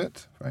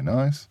Dorset, very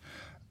nice,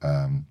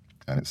 and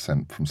it's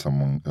sent from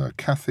someone,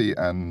 Kathy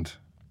and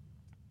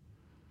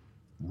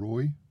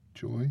Joy,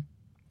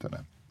 don't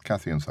know,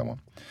 Kathy and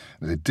someone.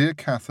 And they say, Dear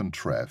Kath and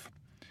Trev,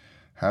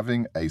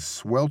 having a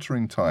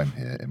sweltering time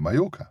here in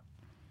Mallorca.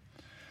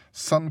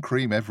 Sun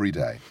cream every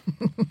day,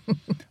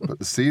 but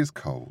the sea is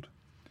cold.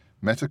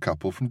 Met a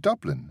couple from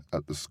Dublin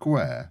at the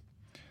Square,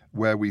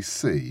 where we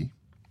see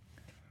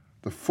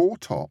the Four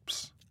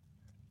Tops,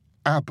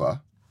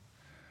 ABBA,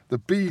 the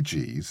Bee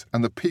Gees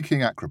and the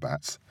Peking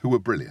Acrobats, who were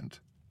brilliant.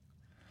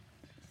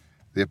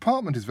 The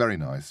apartment is very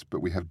nice,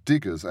 but we have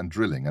diggers and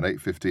drilling at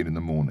 8:15 in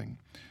the morning,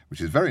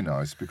 which is very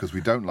nice because we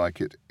don't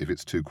like it if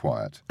it's too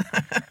quiet.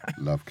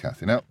 Love,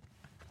 Kathy. Now,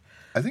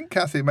 I think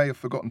Kathy may have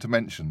forgotten to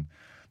mention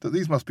that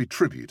these must be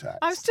tribute acts.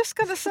 I was just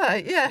going to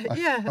say,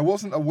 yeah. I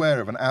wasn't aware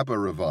of an ABBA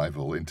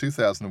revival in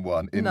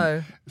 2001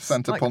 in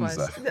Santa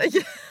Ponsa.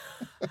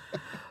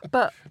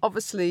 But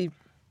obviously,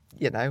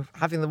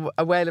 having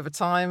a whale of a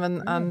time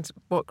and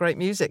what great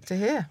music to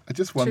hear. I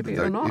just wondered,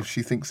 though, if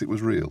she thinks it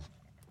was real.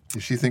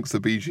 If she thinks the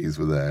Bee Gees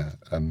were there,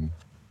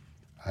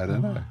 I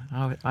don't know.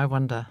 I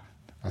wonder.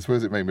 I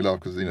suppose it made me laugh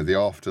because, the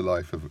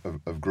afterlife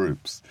of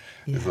groups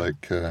is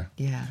like...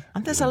 yeah,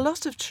 and there's a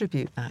lot of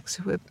tribute acts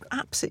who are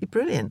absolutely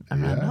brilliant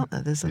around, aren't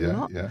there? There's a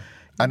lot. Yeah,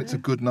 and it's a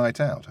good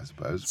night out, I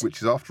suppose,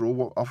 which is, after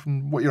all,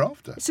 often what you're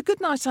after. It's a good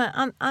night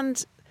out,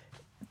 and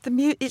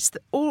it's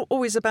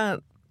always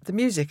about the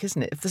music,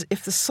 isn't it?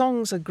 If the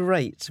songs are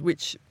great,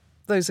 which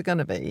those are going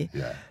to be,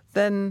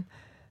 then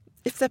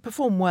if they're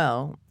performed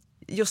well,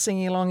 you're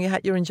singing along,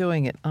 you're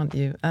enjoying it, aren't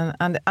you?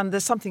 And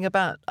there's something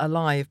about a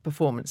live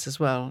performance as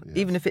well,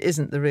 even if it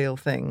isn't the real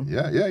thing.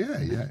 Yeah.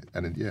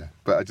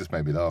 But it just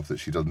made me laugh that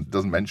she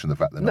doesn't mention the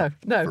fact they're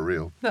not for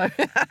real. No.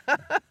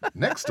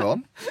 Next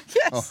on,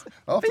 yes,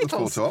 after Beatles. the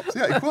Four Tops,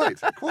 yeah,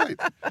 quite.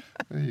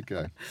 There you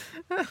go.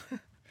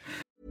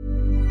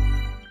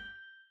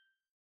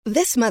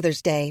 This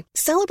Mother's Day,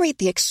 celebrate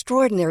the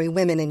extraordinary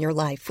women in your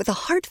life with a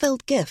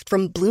heartfelt gift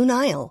from Blue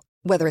Nile.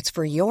 Whether it's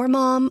for your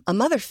mom, a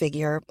mother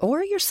figure,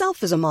 or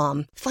yourself as a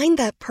mom, find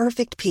that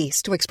perfect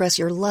piece to express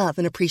your love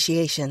and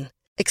appreciation.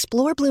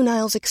 Explore Blue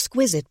Nile's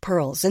exquisite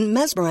pearls and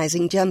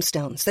mesmerizing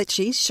gemstones that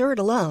she's sure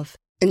to love.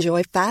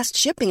 Enjoy fast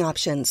shipping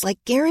options like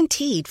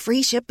guaranteed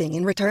free shipping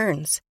and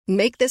returns.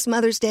 Make this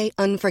Mother's Day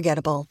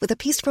unforgettable with a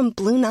piece from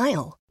Blue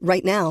Nile.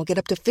 Right now, get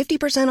up to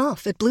 50%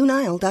 off at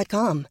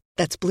BlueNile.com.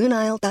 That's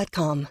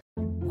BlueNile.com.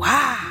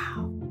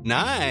 Wow.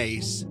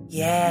 Nice.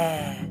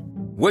 Yeah.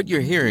 What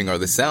you're hearing are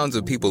the sounds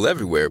of people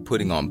everywhere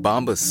putting on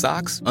Bombas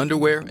socks,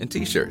 underwear, and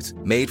T-shirts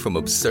made from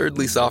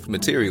absurdly soft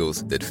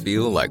materials that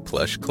feel like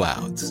plush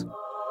clouds.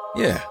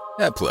 Yeah,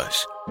 that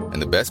plush.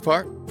 And the best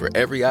part? For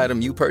every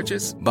item you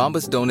purchase,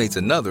 Bombas donates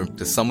another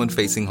to someone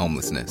facing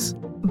homelessness.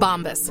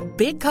 Bombas.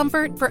 Big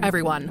comfort for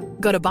everyone.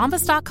 Go to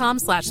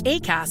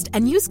bombas.com/ACAST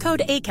and use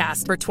code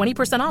ACAST for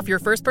 20% off your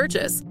first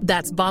purchase.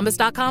 That's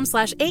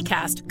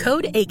bombas.com/ACAST.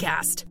 Code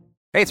ACAST.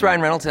 Hey, it's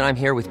Ryan Reynolds, and I'm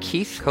here with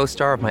Keith,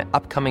 co-star of my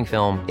upcoming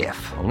film,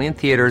 If, only in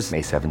theaters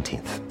May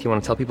 17th. Do you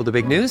want to tell people the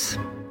big news?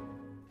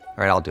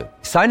 All right, I'll do it.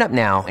 Sign up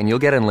now and you'll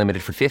get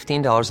unlimited for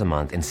 $15 a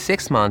month and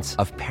 6 months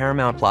of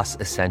Paramount Plus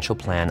Essential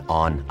Plan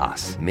on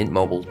us.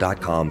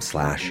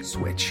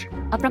 MintMobile.com/switch.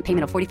 Upfront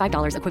payment of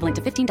 $45 equivalent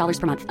to $15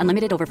 per month.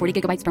 Unlimited over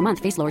 40 gigabytes per month.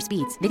 Face lower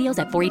speeds. Videos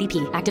at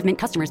 480p. Active Mint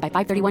customers by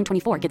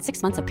 531.24 get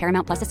 6 months of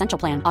Paramount Plus Essential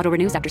Plan. Auto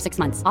renews after 6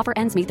 months. Offer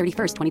ends May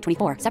 31st,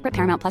 2024. Separate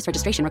Paramount Plus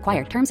registration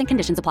required. Terms and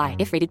conditions apply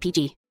if rated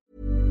PG.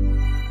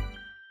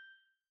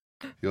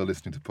 You're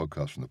listening to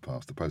Podcasts from the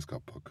Past, the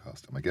Postcard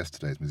Podcast. And my guest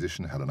today is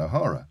musician Helen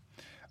O'Hara.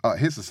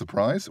 Here's a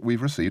surprise.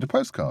 We've received a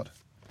postcard.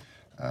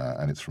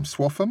 And it's from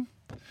Swaffham.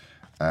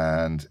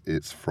 And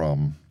it's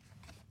from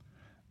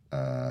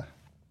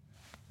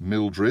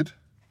Mildred.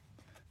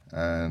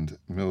 And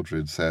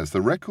Mildred says,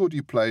 the record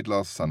you played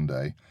last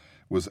Sunday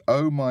was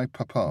Oh My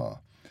Papa,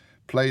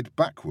 played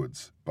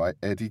backwards by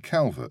Eddie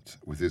Calvert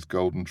with his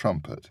golden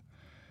trumpet.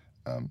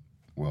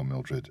 Well,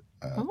 Mildred,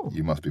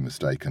 you must be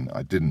mistaken.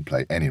 I didn't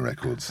play any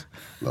records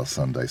last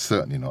Sunday.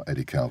 Certainly not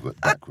Eddie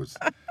Calvert, backwards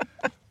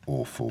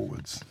or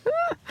forwards.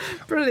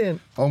 Brilliant.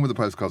 On with the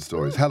postcard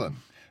stories. Helen,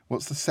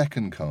 what's the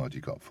second card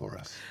you got for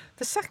us?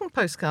 The second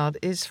postcard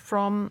is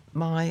from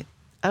my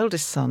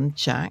eldest son,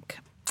 Jack,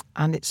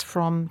 and it's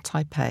from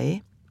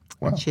Taipei,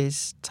 which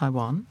is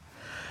Taiwan.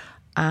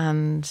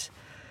 And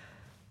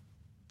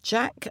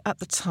Jack, at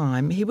the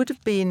time, he would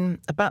have been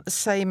about the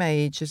same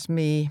age as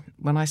me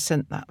when I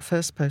sent that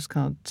first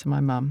postcard to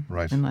my mum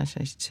in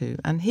 1982.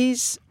 And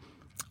he's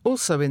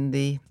also in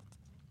the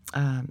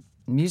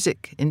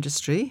music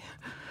industry,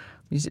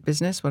 music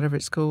business, whatever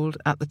it's called,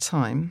 at the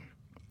time.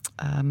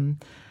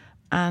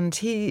 And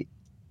he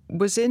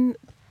was in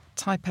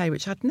Taipei,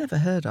 which I'd never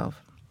heard of,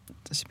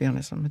 to be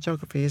honest. My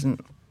geography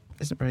isn't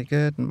very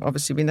good, and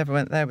obviously we never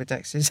went there with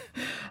Dexys.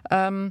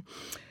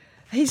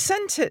 He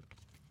sent it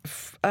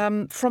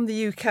from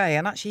the UK,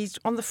 and actually he's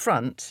on the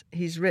front,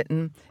 he's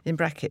written in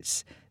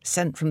brackets,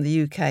 sent from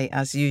the UK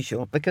as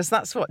usual, because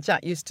that's what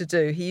Jack used to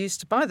do. He used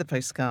to buy the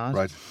postcard.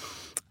 Right.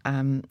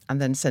 And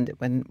then send it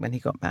when he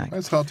got back.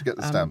 It's hard to get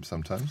the stamps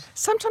sometimes.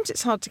 Sometimes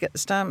it's hard to get the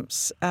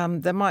stamps.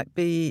 There might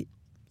be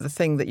the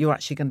thing that you're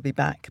actually going to be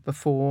back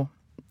before,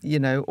 you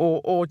know,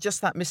 or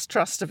just that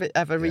mistrust of it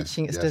ever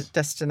reaching its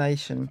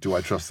destination. Do I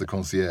trust the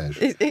concierge?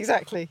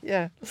 Exactly,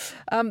 yeah.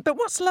 But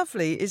what's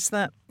lovely is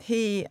that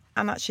he,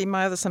 and actually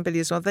my other son Billy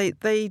as well, they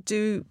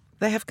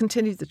have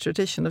continued the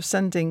tradition of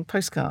sending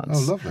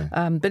postcards. Oh, lovely.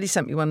 Billy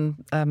sent me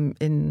one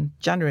in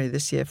January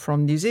this year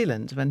from New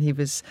Zealand when he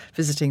was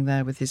visiting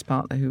there with his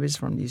partner who is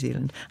from New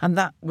Zealand. And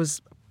that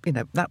was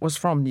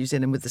from New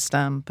Zealand with the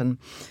stamp. And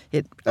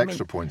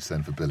Extra points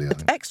then for Billy, I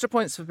think. Extra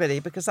points for Billy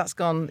because that's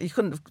gone. You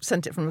couldn't have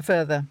sent it from a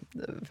further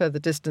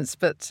distance.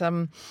 But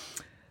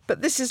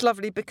this is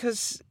lovely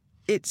because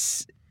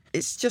it's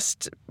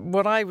just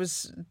what I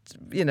was,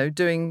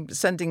 doing,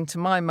 sending to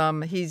my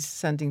mum, he's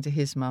sending to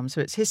his mum.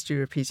 So it's history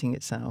repeating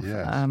itself.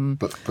 Yes,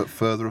 but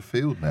further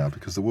afield now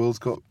because the world's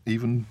got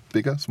even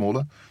bigger,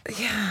 smaller.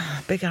 Yeah,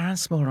 bigger and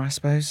smaller, I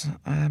suppose.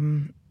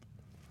 And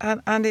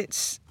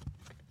this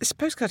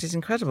postcard is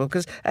incredible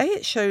because,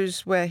 it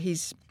shows where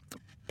he's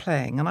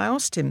playing. And I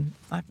asked him,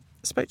 I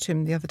spoke to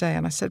him the other day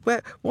and I said,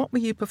 what were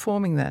you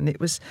performing then? It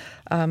was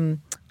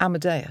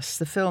Amadeus,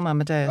 the film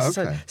Amadeus.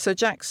 Okay. So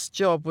Jack's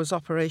job was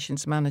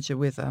operations manager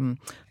with a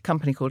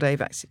company called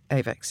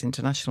Avex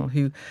International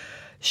who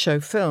show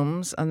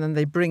films and then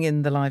they bring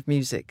in the live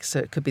music. So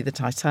it could be the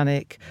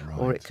Titanic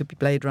or it could be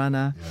Blade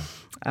Runner. Yeah.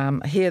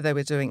 Here they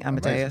were doing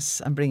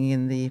Amadeus and bringing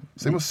in the...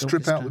 So they must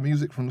strip out the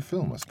music from the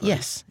film, I suppose.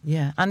 Yes,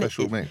 yeah. And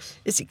Special mix.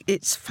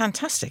 It's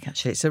fantastic,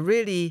 actually. It's a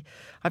really...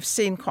 I've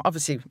seen,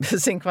 obviously,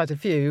 quite a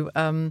few.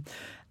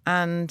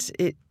 And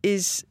it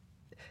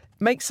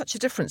makes such a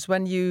difference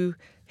when you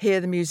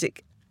hear the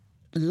music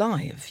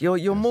live.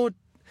 You're more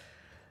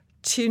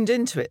tuned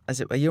into it,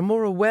 as it were. You're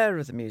more aware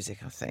of the music,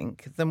 I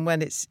think, than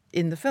when it's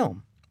in the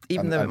film.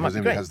 Even though it might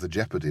be great. It has the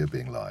jeopardy of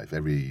being live.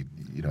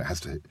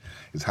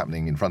 It's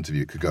happening in front of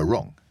you. It could go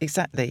wrong.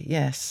 Exactly,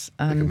 yes.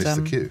 They can miss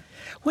the cue.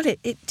 Well,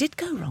 it did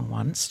go wrong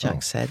once,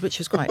 Jack said, which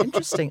was quite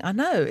interesting. I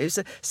know. It was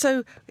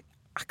so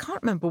I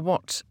can't remember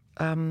what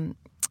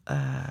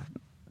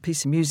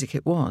piece of music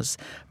it was,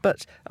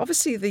 but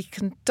obviously the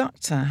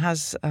conductor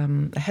has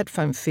a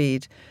headphone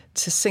feed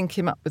to sync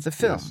him up with the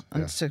film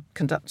to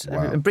conduct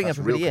and bring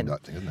everybody in.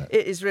 That's real conducting, isn't it?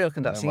 It is real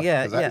conducting,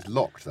 yeah. That is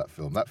locked, that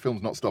film. That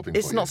film's not stopping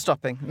It's not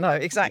stopping, no,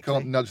 exactly.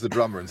 You can't nudge the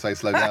drummer and say,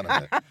 slow down a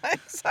bit.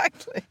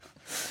 Exactly.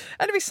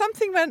 Anyway,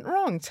 something went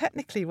wrong,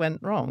 technically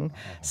went wrong.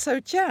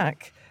 So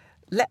Jack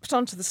leapt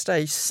onto the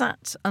stage,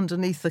 sat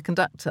underneath the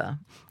conductor,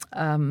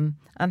 and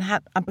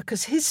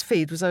because his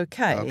feed was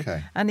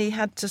okay, and he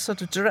had to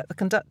sort of direct the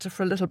conductor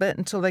for a little bit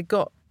until they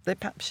got they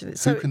perhaps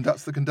Who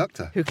conducts the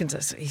conductor? Who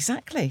conducts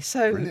exactly?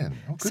 So brilliant.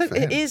 Oh, good so for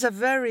him. it is a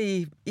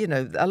very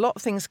a lot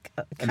of things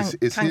can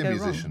Is he a go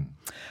musician?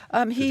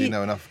 wrong. Does he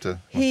know enough to?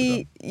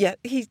 He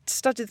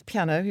studied the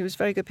piano. He was a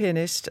very good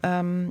pianist.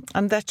 And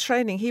their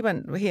training, he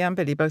and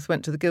Billy both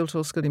went to the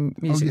Guildhall School in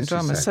Music and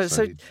Drama.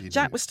 So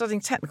Jack was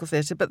studying technical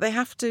theatre, but they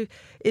have to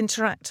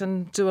interact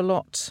and do a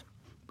lot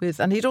with.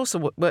 And he'd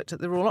also worked at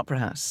the Royal Opera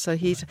House. So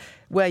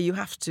where you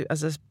have to,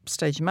 as a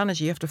stage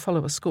manager, you have to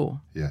follow a score.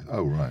 Yeah.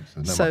 Oh, right.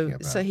 So no mucking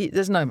about. So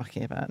there's no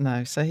mucking about.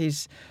 No. So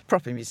he's a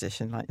proper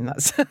musician, like in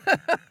that.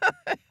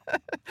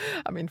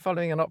 I mean,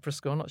 following an opera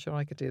score, not sure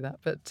I could do that,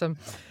 but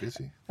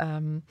busy.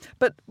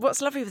 But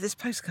what's lovely with this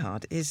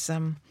postcard is,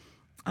 and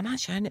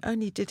actually I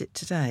only did it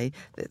today.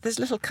 There's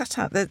a little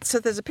cutout. So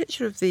there's a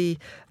picture of the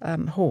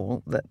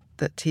hall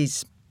that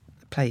he's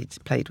played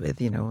with,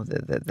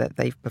 that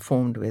they've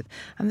performed with,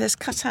 and there's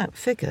cut out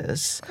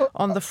figures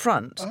on the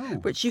front,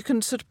 which you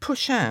can sort of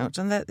push out,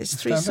 and it's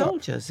three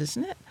soldiers,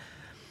 isn't it?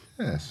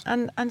 Yes.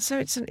 And so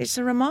it's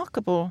a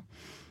remarkable.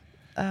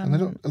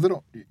 And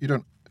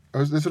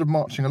they're sort of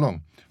marching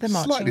along. They're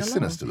marching slightly along.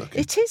 Sinister looking.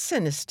 It is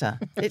sinister.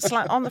 It's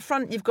like on the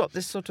front you've got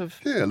this sort of...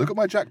 Yeah, look at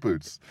my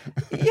jackboots.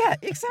 Yeah,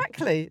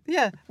 exactly.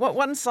 Yeah.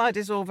 One side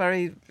is all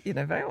very,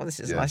 this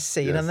is a nice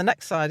scene, yes. and the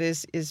next side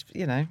is.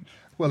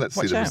 Well,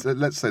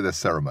 let's say they're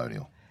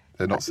ceremonial.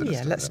 They're not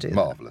sinister. Yeah, let's do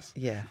marvellous.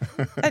 That. Yeah.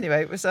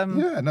 Anyway, it was...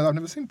 yeah, no, I've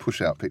never seen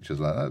push-out pictures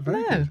like that.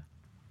 Very good.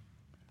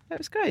 It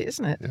was great,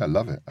 isn't it? Yeah, I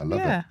love it.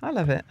 Yeah, I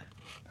love it.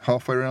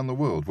 Halfway around the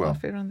world. Well,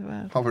 halfway around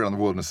the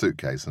world in a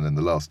suitcase, and then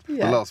the last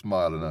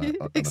mile and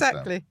a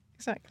exactly.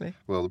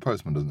 Well, the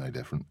postman doesn't know any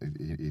different.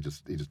 He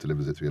just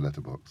delivers it through your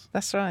letterbox.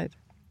 That's right.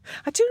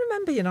 I do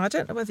remember, I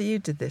don't know whether you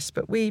did this,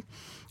 but we,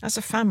 as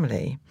a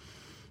family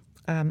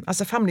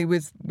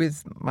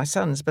with my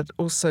sons, but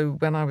also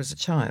when I was a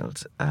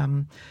child,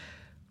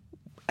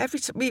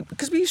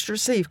 because we used to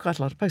receive quite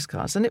a lot of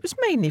postcards, and it was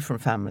mainly from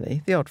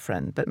family, the odd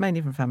friend, but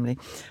mainly from family,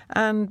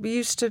 and we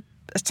used to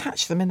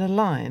attach them in a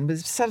line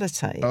with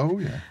sellotape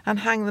and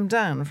hang them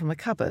down from a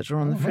cupboard or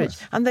on the fridge.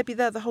 Nice. And they'd be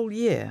there the whole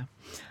year.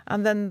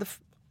 And then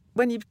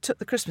when you took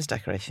the Christmas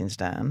decorations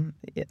down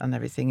and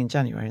everything in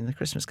January and the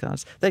Christmas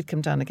cards, they'd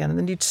come down again, and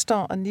then you'd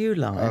start a new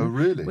line. Oh,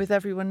 really? With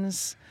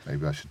everyone's...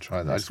 Maybe I should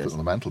try that. I just put it on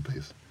the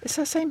mantelpiece. It's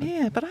the same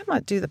here, but I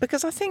might do that,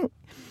 because I think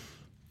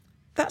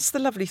that's the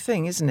lovely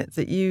thing, isn't it,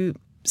 that you...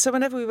 So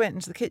whenever we went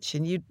into the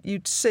kitchen,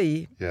 you'd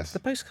see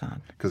the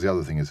postcard. Because the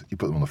other thing is you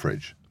put them on the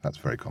fridge. That's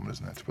very common,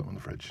 isn't it, to put them on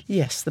the fridge?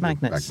 Yes, the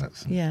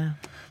magnets. Yeah.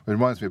 It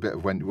reminds me a bit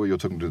of when you're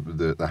talking to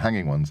the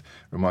hanging ones. It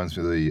reminds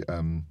me of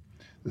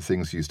the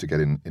things you used to get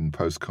in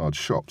postcard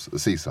shops at the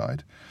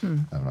seaside.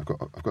 I've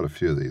got a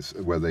few of these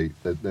where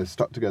they're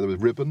stuck together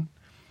with ribbon.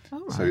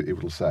 Oh, right. So it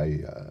will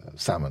say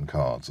salmon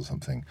cards or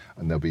something,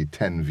 and there'll be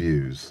 10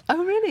 views.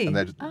 Oh, really?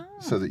 And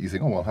so that you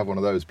think, I'll have one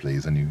of those,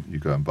 please, and you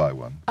go and buy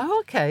one.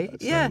 Oh, okay. So,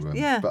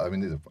 yeah. But I mean,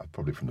 these are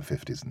probably from the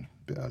 50s and a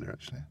bit earlier,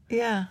 actually.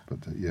 Yeah. But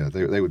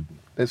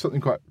there's something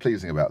quite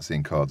pleasing about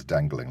seeing cards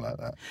dangling like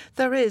that.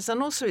 There is,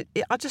 and also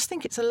I just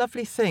think it's a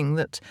lovely thing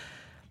that,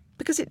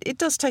 because it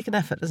does take an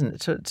effort, doesn't it,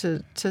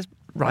 to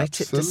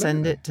write Absolutely. it, to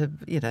send it, to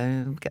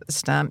get the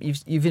stamp.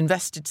 You've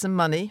invested some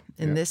money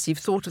in this. You've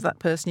thought of that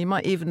person. You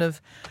might even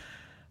have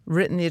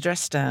written the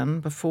address down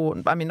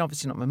before. I mean,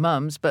 obviously not my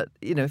mum's, but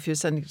if you're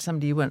sending it to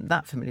somebody you weren't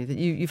that familiar, that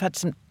you've had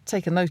to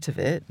take a note of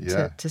it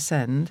to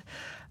send,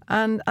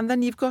 and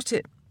then you've got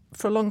it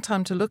for a long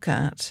time to look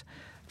at.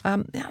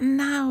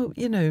 Now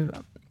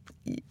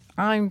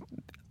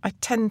I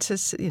tend to,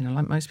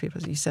 like most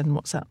people, you send a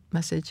WhatsApp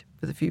message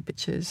with a few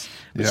pictures,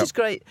 which is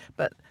great,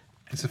 but...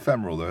 It's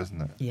ephemeral, though,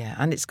 isn't it? Yeah,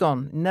 and it's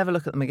gone. Never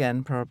look at them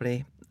again,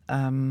 probably.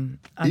 Even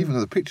though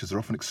the pictures are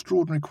often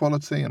extraordinary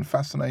quality and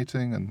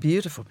fascinating. And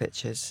beautiful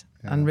pictures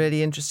and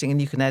really interesting,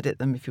 and you can edit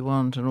them if you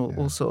want and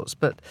all sorts.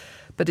 But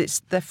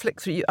they're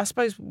flicked through. I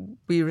suppose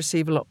we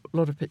receive a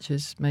lot of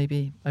pictures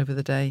maybe over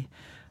the day.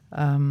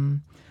 No,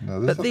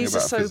 there's something these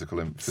about are a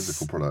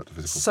physical product, a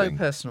physical so thing.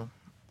 Personal.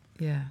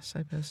 Yeah,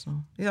 so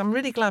personal. Yeah, I'm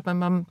really glad my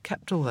mum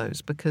kept all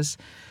those, because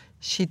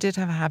she did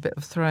have a habit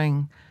of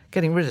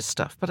getting rid of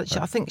stuff. But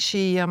I think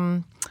she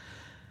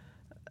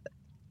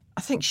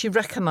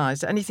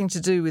recognised anything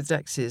to do with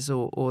Dex's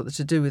or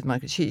to do with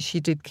Michael. She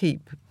did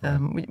keep,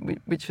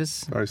 which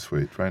was very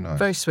sweet, very nice,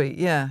 very sweet.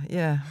 Yeah,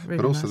 really.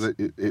 But also, nice.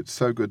 It's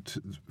so good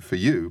for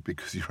you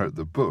because you wrote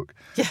the book.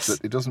 Yes,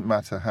 that it doesn't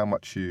matter how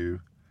much you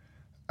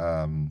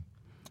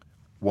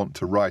want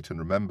to write and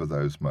remember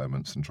those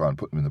moments and try and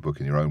put them in the book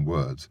in your own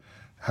words.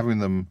 Having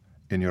them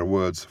in your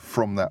words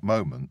from that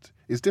moment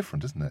is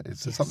different, isn't it?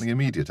 It's something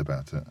immediate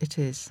about it. It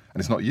is. And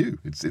it's not you.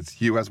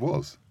 It's you as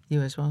was.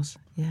 You as was.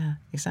 Yeah,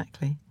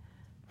 exactly.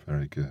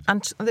 Very good.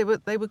 And they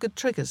were good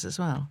triggers as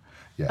well.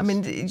 Yes. I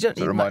mean, you don't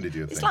so it reminded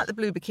you of it's things. like the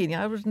blue bikini.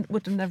 I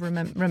would have never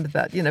remembered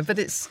that, but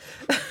it's...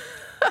 It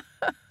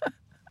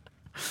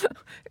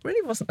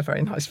really wasn't a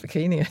very nice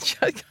bikini,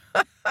 actually.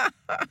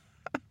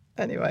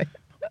 Anyway.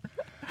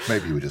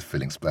 Maybe you were just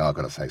feeling spell. I've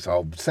got to say, so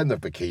I'll send her a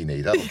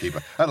bikini.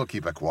 That'll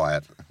keep her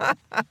quiet.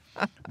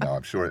 No,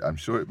 I'm sure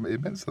it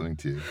meant something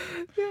to you.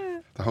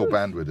 Yeah. The whole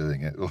band were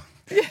doing it.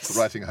 Yes.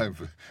 Writing home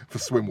for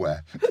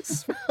swimwear.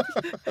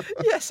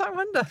 Yes, I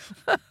wonder.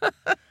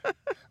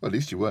 Well, at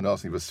least you weren't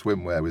asking for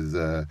swimwear with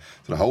sort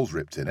of holes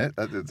ripped in it.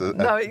 No, in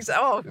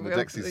the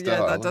Dexy style.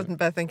 Yeah, that doesn't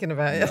bear thinking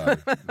about it.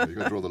 No, you've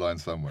got to draw the line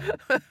somewhere.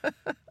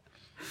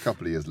 A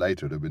couple of years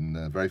later, it would have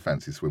been very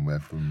fancy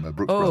swimwear from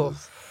Brooks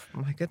Brothers.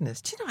 Oh, my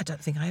goodness. Do you know, I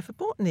don't think I ever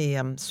bought any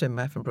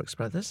swimwear from Brooks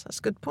Brothers. That's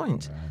a good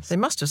point. Yes. They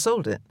must have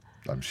sold it.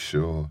 I'm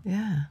sure.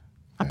 Yeah.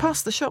 I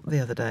passed the shop the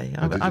other day.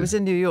 Oh, I was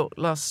in New York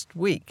last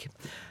week,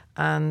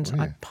 and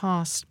I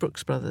passed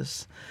Brooks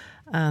Brothers,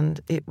 and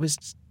it was...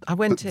 I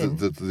went in...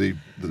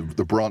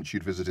 The branch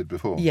you'd visited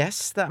before?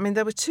 Yes.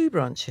 There were two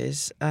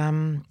branches,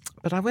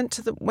 but I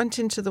went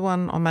into the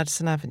one on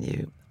Madison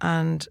Avenue,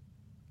 and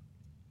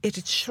it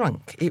had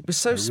shrunk. It was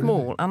so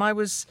small, and I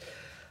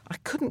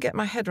couldn't get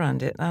my head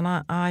around it, and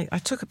I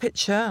took a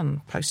picture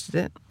and posted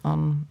it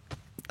on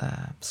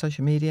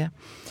social media,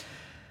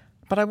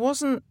 but I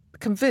wasn't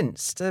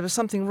convinced there was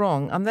something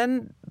wrong. And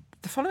then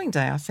the following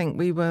day, I think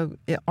we were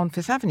on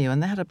Fifth Avenue,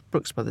 and they had a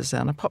Brooks Brothers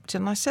there, and I popped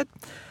in and I said,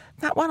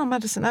 "That one on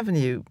Madison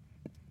Avenue,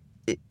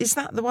 is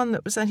that the one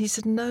that was there?" And he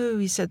said, "No."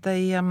 He said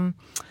they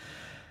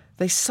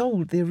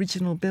sold the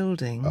original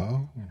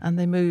building, and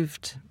they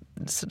moved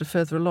sort of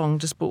further along,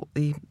 just bought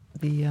a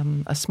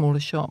smaller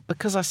shop,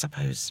 because I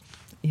suppose,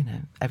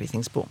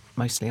 everything's bought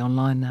mostly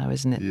online now,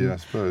 isn't it? Yeah, I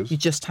suppose. You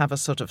just have a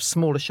sort of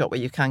smaller shop where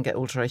you can get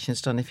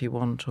alterations done if you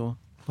want or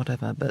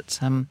whatever. But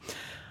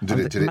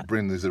did it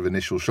bring these sort of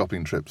initial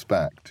shopping trips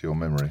back to your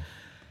memory?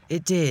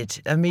 It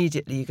did.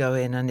 Immediately you go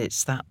in, and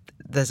it's that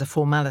there's a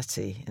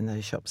formality in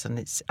those shops, and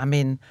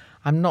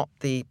I'm not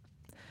the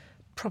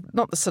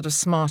sort of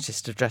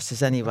smartest of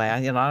dressers anyway.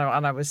 And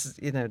I was,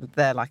 there a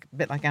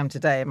bit like I am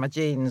today in my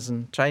jeans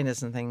and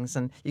trainers and things.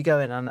 And you go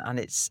in and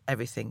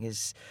everything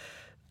is,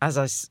 as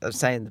I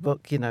say in the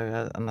book,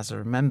 and as I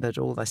remembered,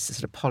 all this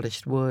sort of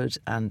polished wood,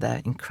 and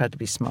they're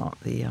incredibly smart.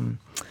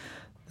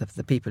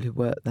 The people who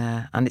work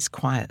there, and it's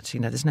quiet.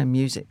 There's no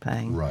music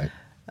playing. Right.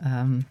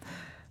 And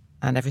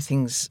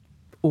everything's.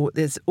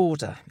 There's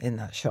order in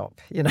that shop,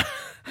 you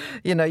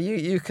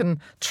can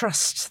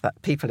trust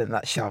that people in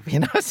that shop,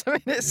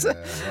 it's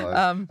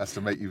has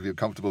to make you feel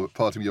comfortable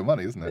parting with your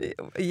money, isn't it?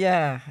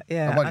 Yeah.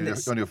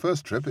 On your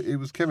first trip, it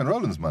was Kevin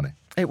Rowland's money.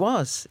 It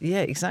was,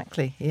 yeah,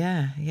 exactly,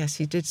 yeah, yes,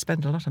 he did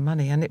spend a lot of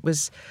money, and it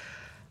was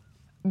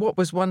what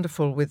was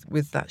wonderful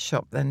with that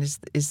shop then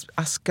is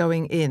us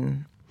going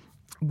in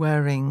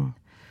wearing.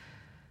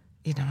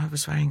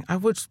 I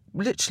was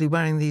literally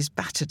wearing these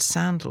battered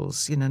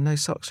sandals, no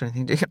socks or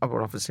anything.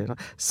 Well, obviously not.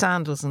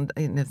 Sandals and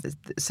the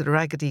sort of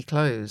raggedy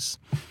clothes.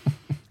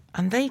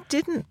 And they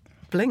didn't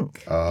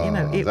blink.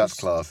 It that's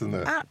class, isn't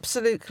it?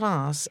 Absolute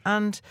class.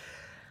 And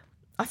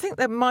I think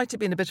there might have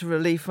been a bit of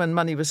relief when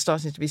money was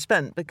starting to be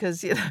spent,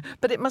 because,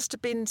 but it must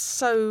have been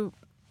so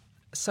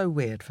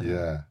weird for them.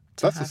 Yeah.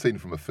 That's a scene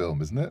from a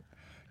film, isn't it?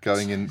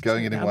 Going in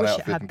one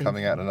outfit and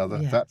coming out in another.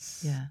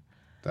 Yeah.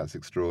 That's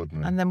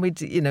extraordinary. And then we'd,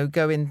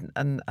 go in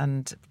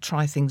and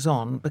try things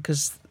on,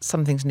 because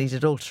some things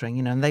needed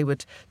altering, and they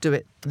would do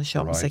it in the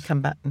shop and say,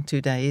 come back in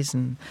 2 days,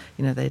 and,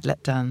 they'd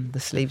let down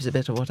the sleeves a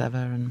bit or whatever.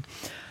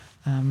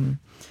 And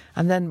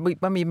then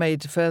when we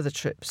made further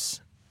trips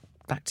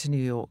back to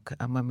New York,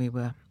 and when we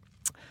were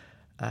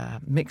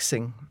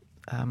mixing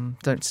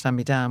Don't Stand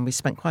Me Down, we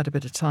spent quite a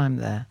bit of time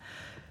there.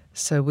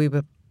 So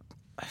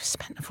I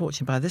spent a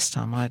fortune by this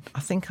time. I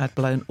think I'd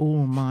blown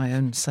all my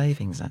own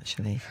savings,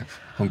 actually.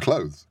 On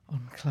clothes?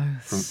 On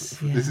clothes,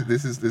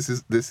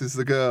 This is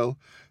the girl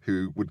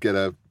who would get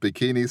a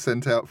bikini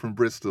sent out from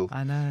Bristol.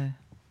 I know.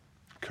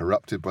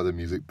 Corrupted by the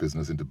music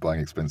business into buying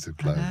expensive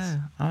clothes.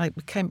 I know.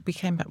 We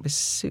came back with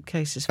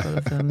suitcases full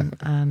of them,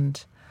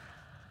 and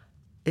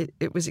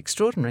it was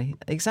extraordinary.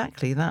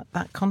 Exactly, that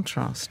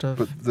contrast of...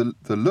 But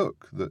the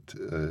look that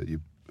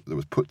that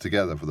was put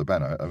together for the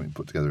banner,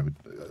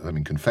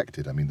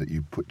 confected, that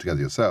you put together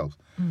yourselves,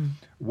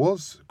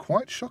 was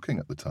quite shocking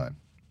at the time.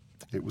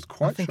 It was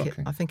quite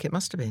shocking. I think it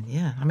must have been,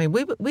 yeah.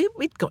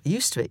 We'd got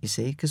used to it, you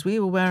see, because we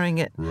were wearing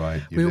it.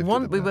 Right. We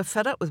were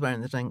fed up with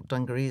wearing the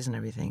dungarees and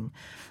everything,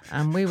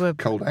 and we were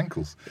cold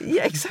ankles.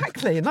 Yeah,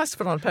 exactly. Nice to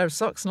put on a pair of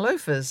socks and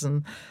loafers,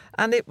 and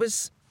it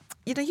was.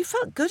 You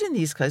felt good in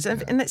these clothes,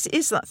 and it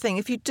is that thing.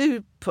 If you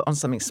do put on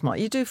something smart,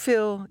 you do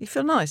feel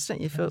nice,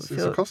 don't you? It's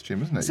a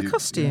costume, isn't it? It's a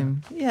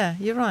costume. Yeah,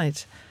 you're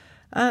right.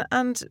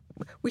 And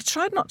we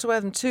tried not to wear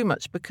them too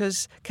much,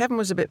 because Kevin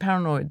was a bit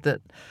paranoid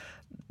that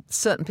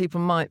certain people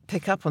might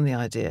pick up on the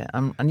idea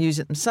and use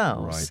it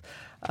themselves.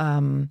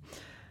 Right.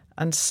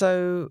 And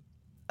so,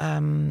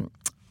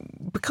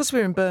 because we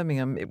were in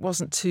Birmingham, it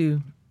wasn't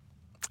too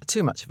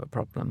much of a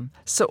problem.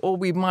 So, or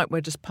we might wear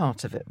just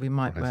part of it. We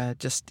might wear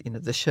just,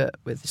 the shirt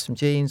with some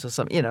jeans or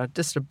something,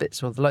 just a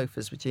bit, or the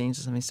loafers with jeans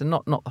or something. So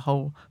not the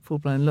whole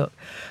full-blown look.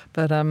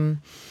 But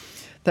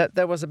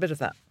there was a bit of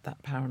that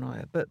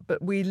paranoia.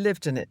 But we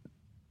lived in it,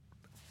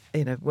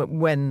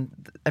 when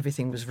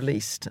everything was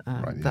released.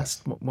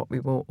 That's what we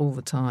wore all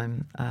the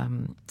time.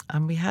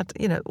 And we had,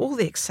 all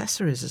the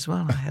accessories as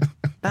well. I had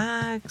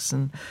bags,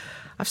 and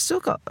I've still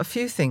got a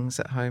few things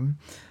at home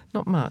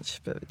Not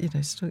much, but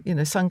still,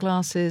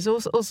 sunglasses, all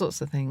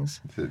sorts of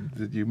things.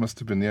 You must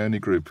have been the only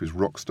group whose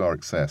rock star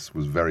excess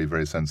was very,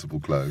 very sensible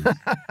clothes.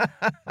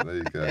 There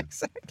you go.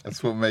 Exactly.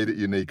 That's what made it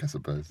unique, I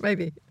suppose.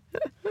 Maybe.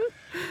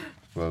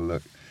 Well,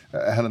 look,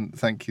 Helen,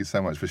 thank you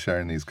so much for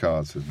sharing these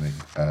cards with me.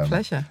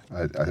 Pleasure.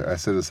 I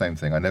said the same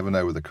thing. I never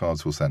know where the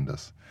cards will send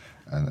us,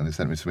 and they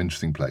sent me to some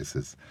interesting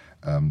places.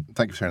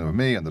 Thank you for sharing them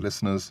with me and the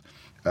listeners.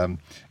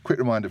 Quick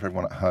reminder for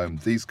everyone at home: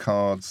 these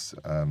cards.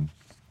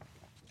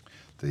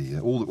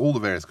 All the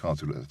various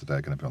cards we looked at today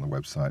are going to be on the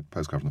website,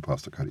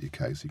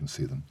 postcardfromthepast.co.uk, so you can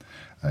see them,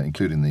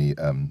 including the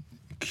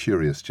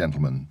curious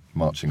gentleman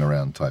marching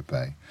around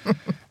Taipei.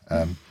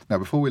 Now,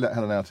 before we let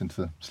Helen out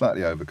into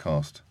slightly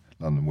overcast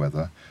London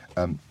weather,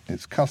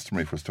 it's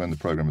customary for us to end the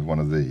programme with one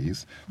of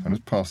these. I'm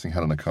just passing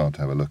Helen a card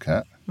to have a look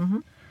at. Mm-hmm.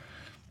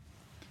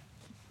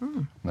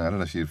 Now, I don't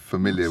know if you're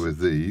familiar with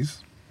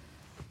these.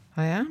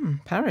 I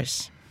am.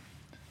 Paris.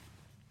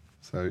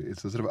 So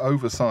it's a sort of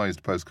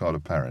oversized postcard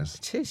of Paris.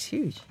 It is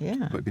huge,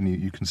 yeah. But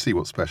you can see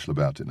what's special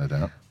about it, no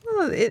doubt.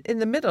 Well, in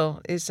the middle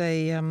is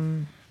there's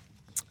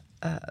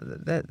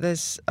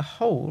a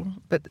hole,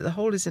 but the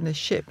hole is in a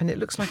ship, and it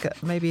looks like I've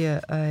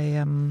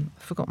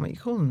forgotten what you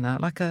call them now,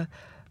 like a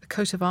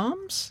coat of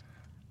arms?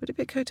 Would it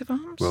be a coat of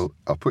arms? Well,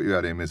 I'll put you out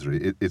of your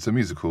misery. It's a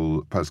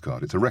musical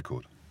postcard. It's a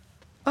record.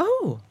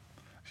 Oh.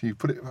 If you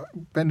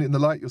bend it in the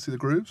light, you'll see the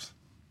grooves.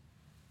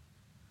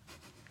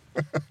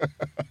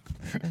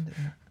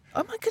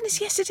 Oh my goodness!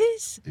 Yes, it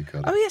is. You got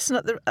it. Oh yes,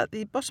 and at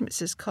the bottom it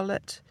says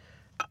Colette.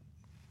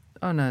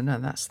 Oh no,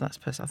 that's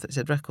person. I thought it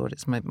said record.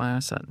 It's made my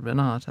eyesight.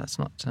 Renard. That's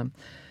not.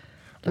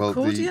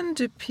 L'accordion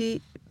du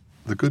P.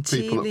 The good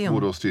people at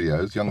Wardour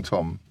Studios, young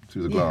Tom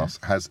through the glass,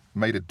 has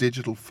made a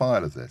digital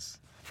file of this.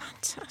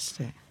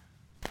 Fantastic.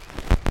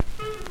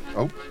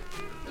 Oh.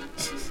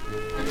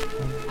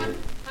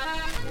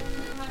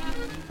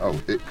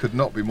 Oh, it could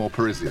not be more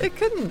Parisian. It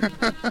couldn't.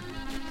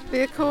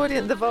 The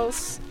accordion, the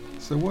valse.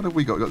 So what have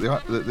we got? We've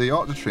got the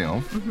Arc de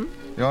Triomphe,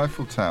 the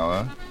Eiffel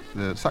Tower,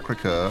 the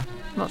Sacré-Cœur,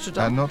 Notre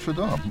Dame. And Notre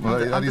Dame. Well,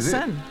 that is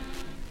it.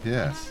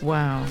 Yes.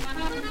 Wow.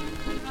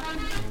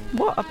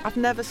 What? I've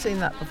never seen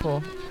that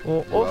before,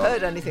 or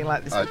heard anything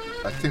like this. I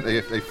think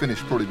they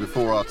finished probably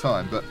before our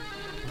time, but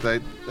they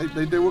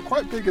were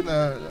quite big in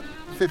the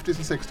 50s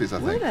and 60s, I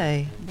think. Were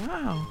they?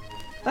 Wow.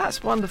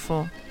 That's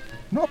wonderful.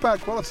 Not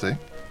bad quality.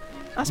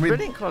 That's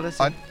brilliant quality.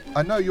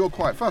 I know you're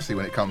quite fussy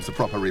when it comes to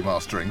proper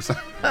remastering, so...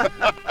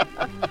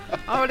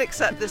 I would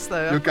accept this,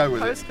 though. You'll go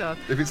with postcard.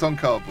 It. If it's on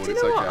cardboard, it's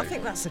okay. Do you know what? Okay. I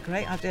think that's a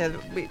great idea.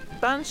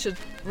 Bands should,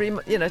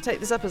 take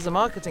this up as a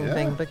marketing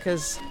thing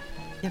because,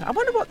 I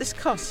wonder what this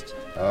cost.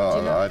 Oh, do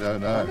you know? I don't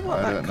know. I wonder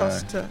what that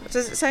cost.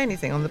 Does it say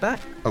anything on the back?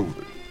 Oh,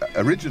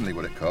 originally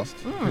what it cost.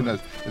 Who knows?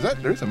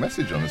 There is a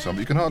message on this one,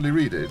 but you can hardly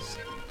read it.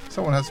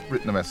 Someone has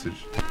written a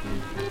message.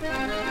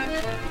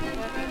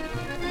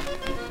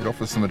 It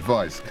offers some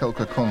advice.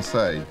 Quelques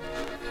conseils.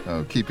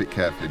 Oh, keep it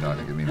carefully now, I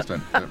think it means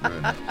don't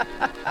ruin it.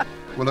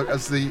 Well, look,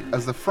 as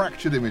the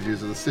fractured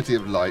images of the City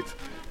of Light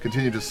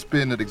continue to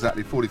spin at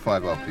exactly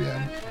 45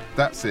 RPM,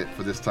 that's it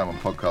for this time on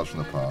Podcast from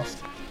the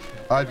Past.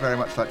 I'd very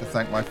much like to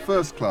thank my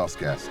first-class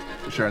guest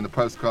for sharing the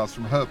postcards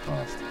from her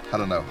past,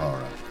 Helen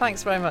O'Hara.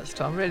 Thanks very much,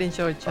 Tom. Really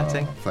enjoyed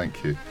chatting. Oh,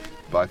 thank you.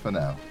 Bye for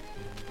now.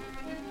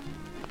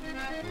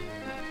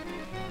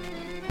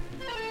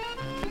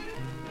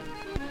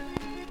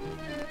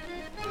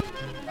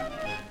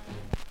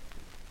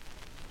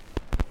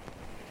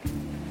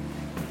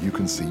 You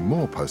can see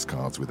more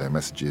postcards with their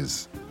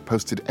messages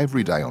posted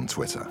every day on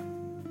Twitter.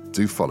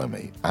 Do follow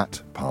me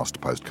at Past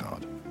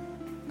Postcard.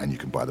 And you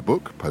can buy the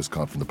book,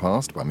 Postcard from the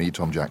Past, by me,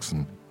 Tom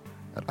Jackson,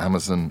 at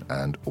Amazon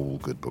and all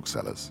good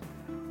booksellers.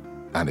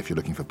 And if you're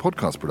looking for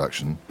podcast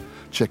production,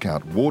 check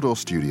out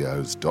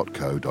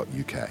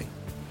wardourstudios.co.uk.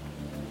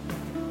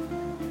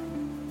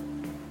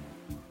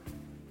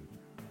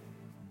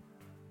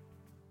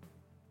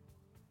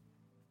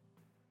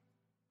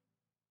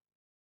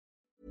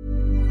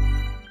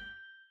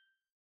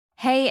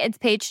 Hey, it's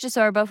Paige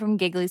DeSorbo from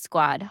Giggly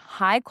Squad.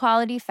 High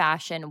quality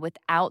fashion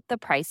without the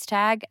price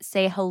tag.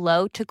 Say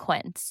hello to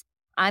Quince.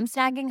 I'm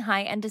snagging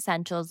high-end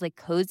essentials like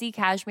cozy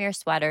cashmere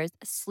sweaters,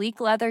 sleek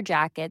leather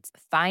jackets,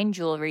 fine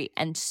jewelry,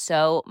 and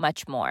so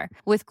much more.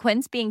 With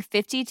Quince being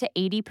 50 to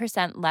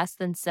 80% less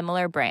than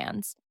similar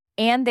brands.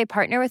 And they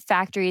partner with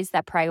factories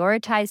that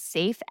prioritize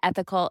safe,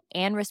 ethical,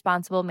 and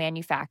responsible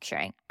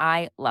manufacturing.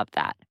 I love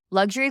that.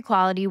 Luxury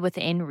quality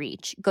within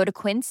reach. Go to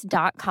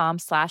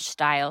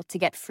quince.com/style to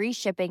get free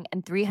shipping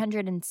and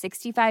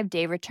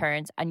 365-day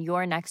returns on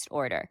your next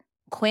order.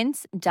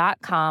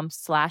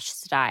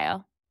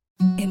 Quince.com/style.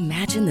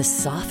 Imagine the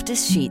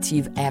softest sheets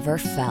you've ever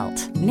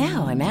felt.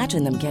 Now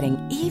imagine them getting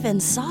even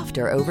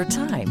softer over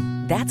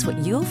time. That's what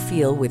you'll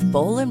feel with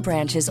Boll &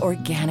 Branch's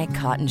organic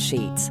cotton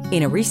sheets.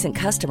 In a recent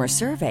customer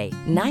survey,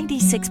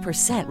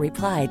 96%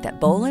 replied that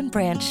Boll &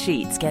 Branch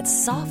sheets get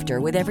softer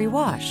with every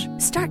wash.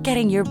 Start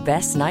getting your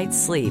best night's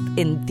sleep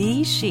in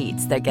these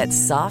sheets that get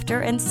softer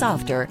and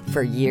softer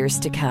for years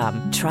to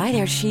come. Try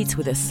their sheets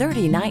with a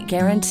 30-night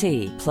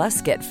guarantee. Plus,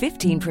 get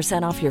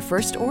 15% off your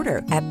first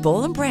order at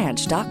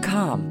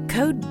bollandbranch.com.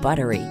 Code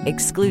BUTTERY.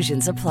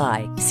 Exclusions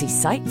apply. See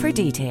site for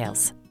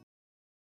details.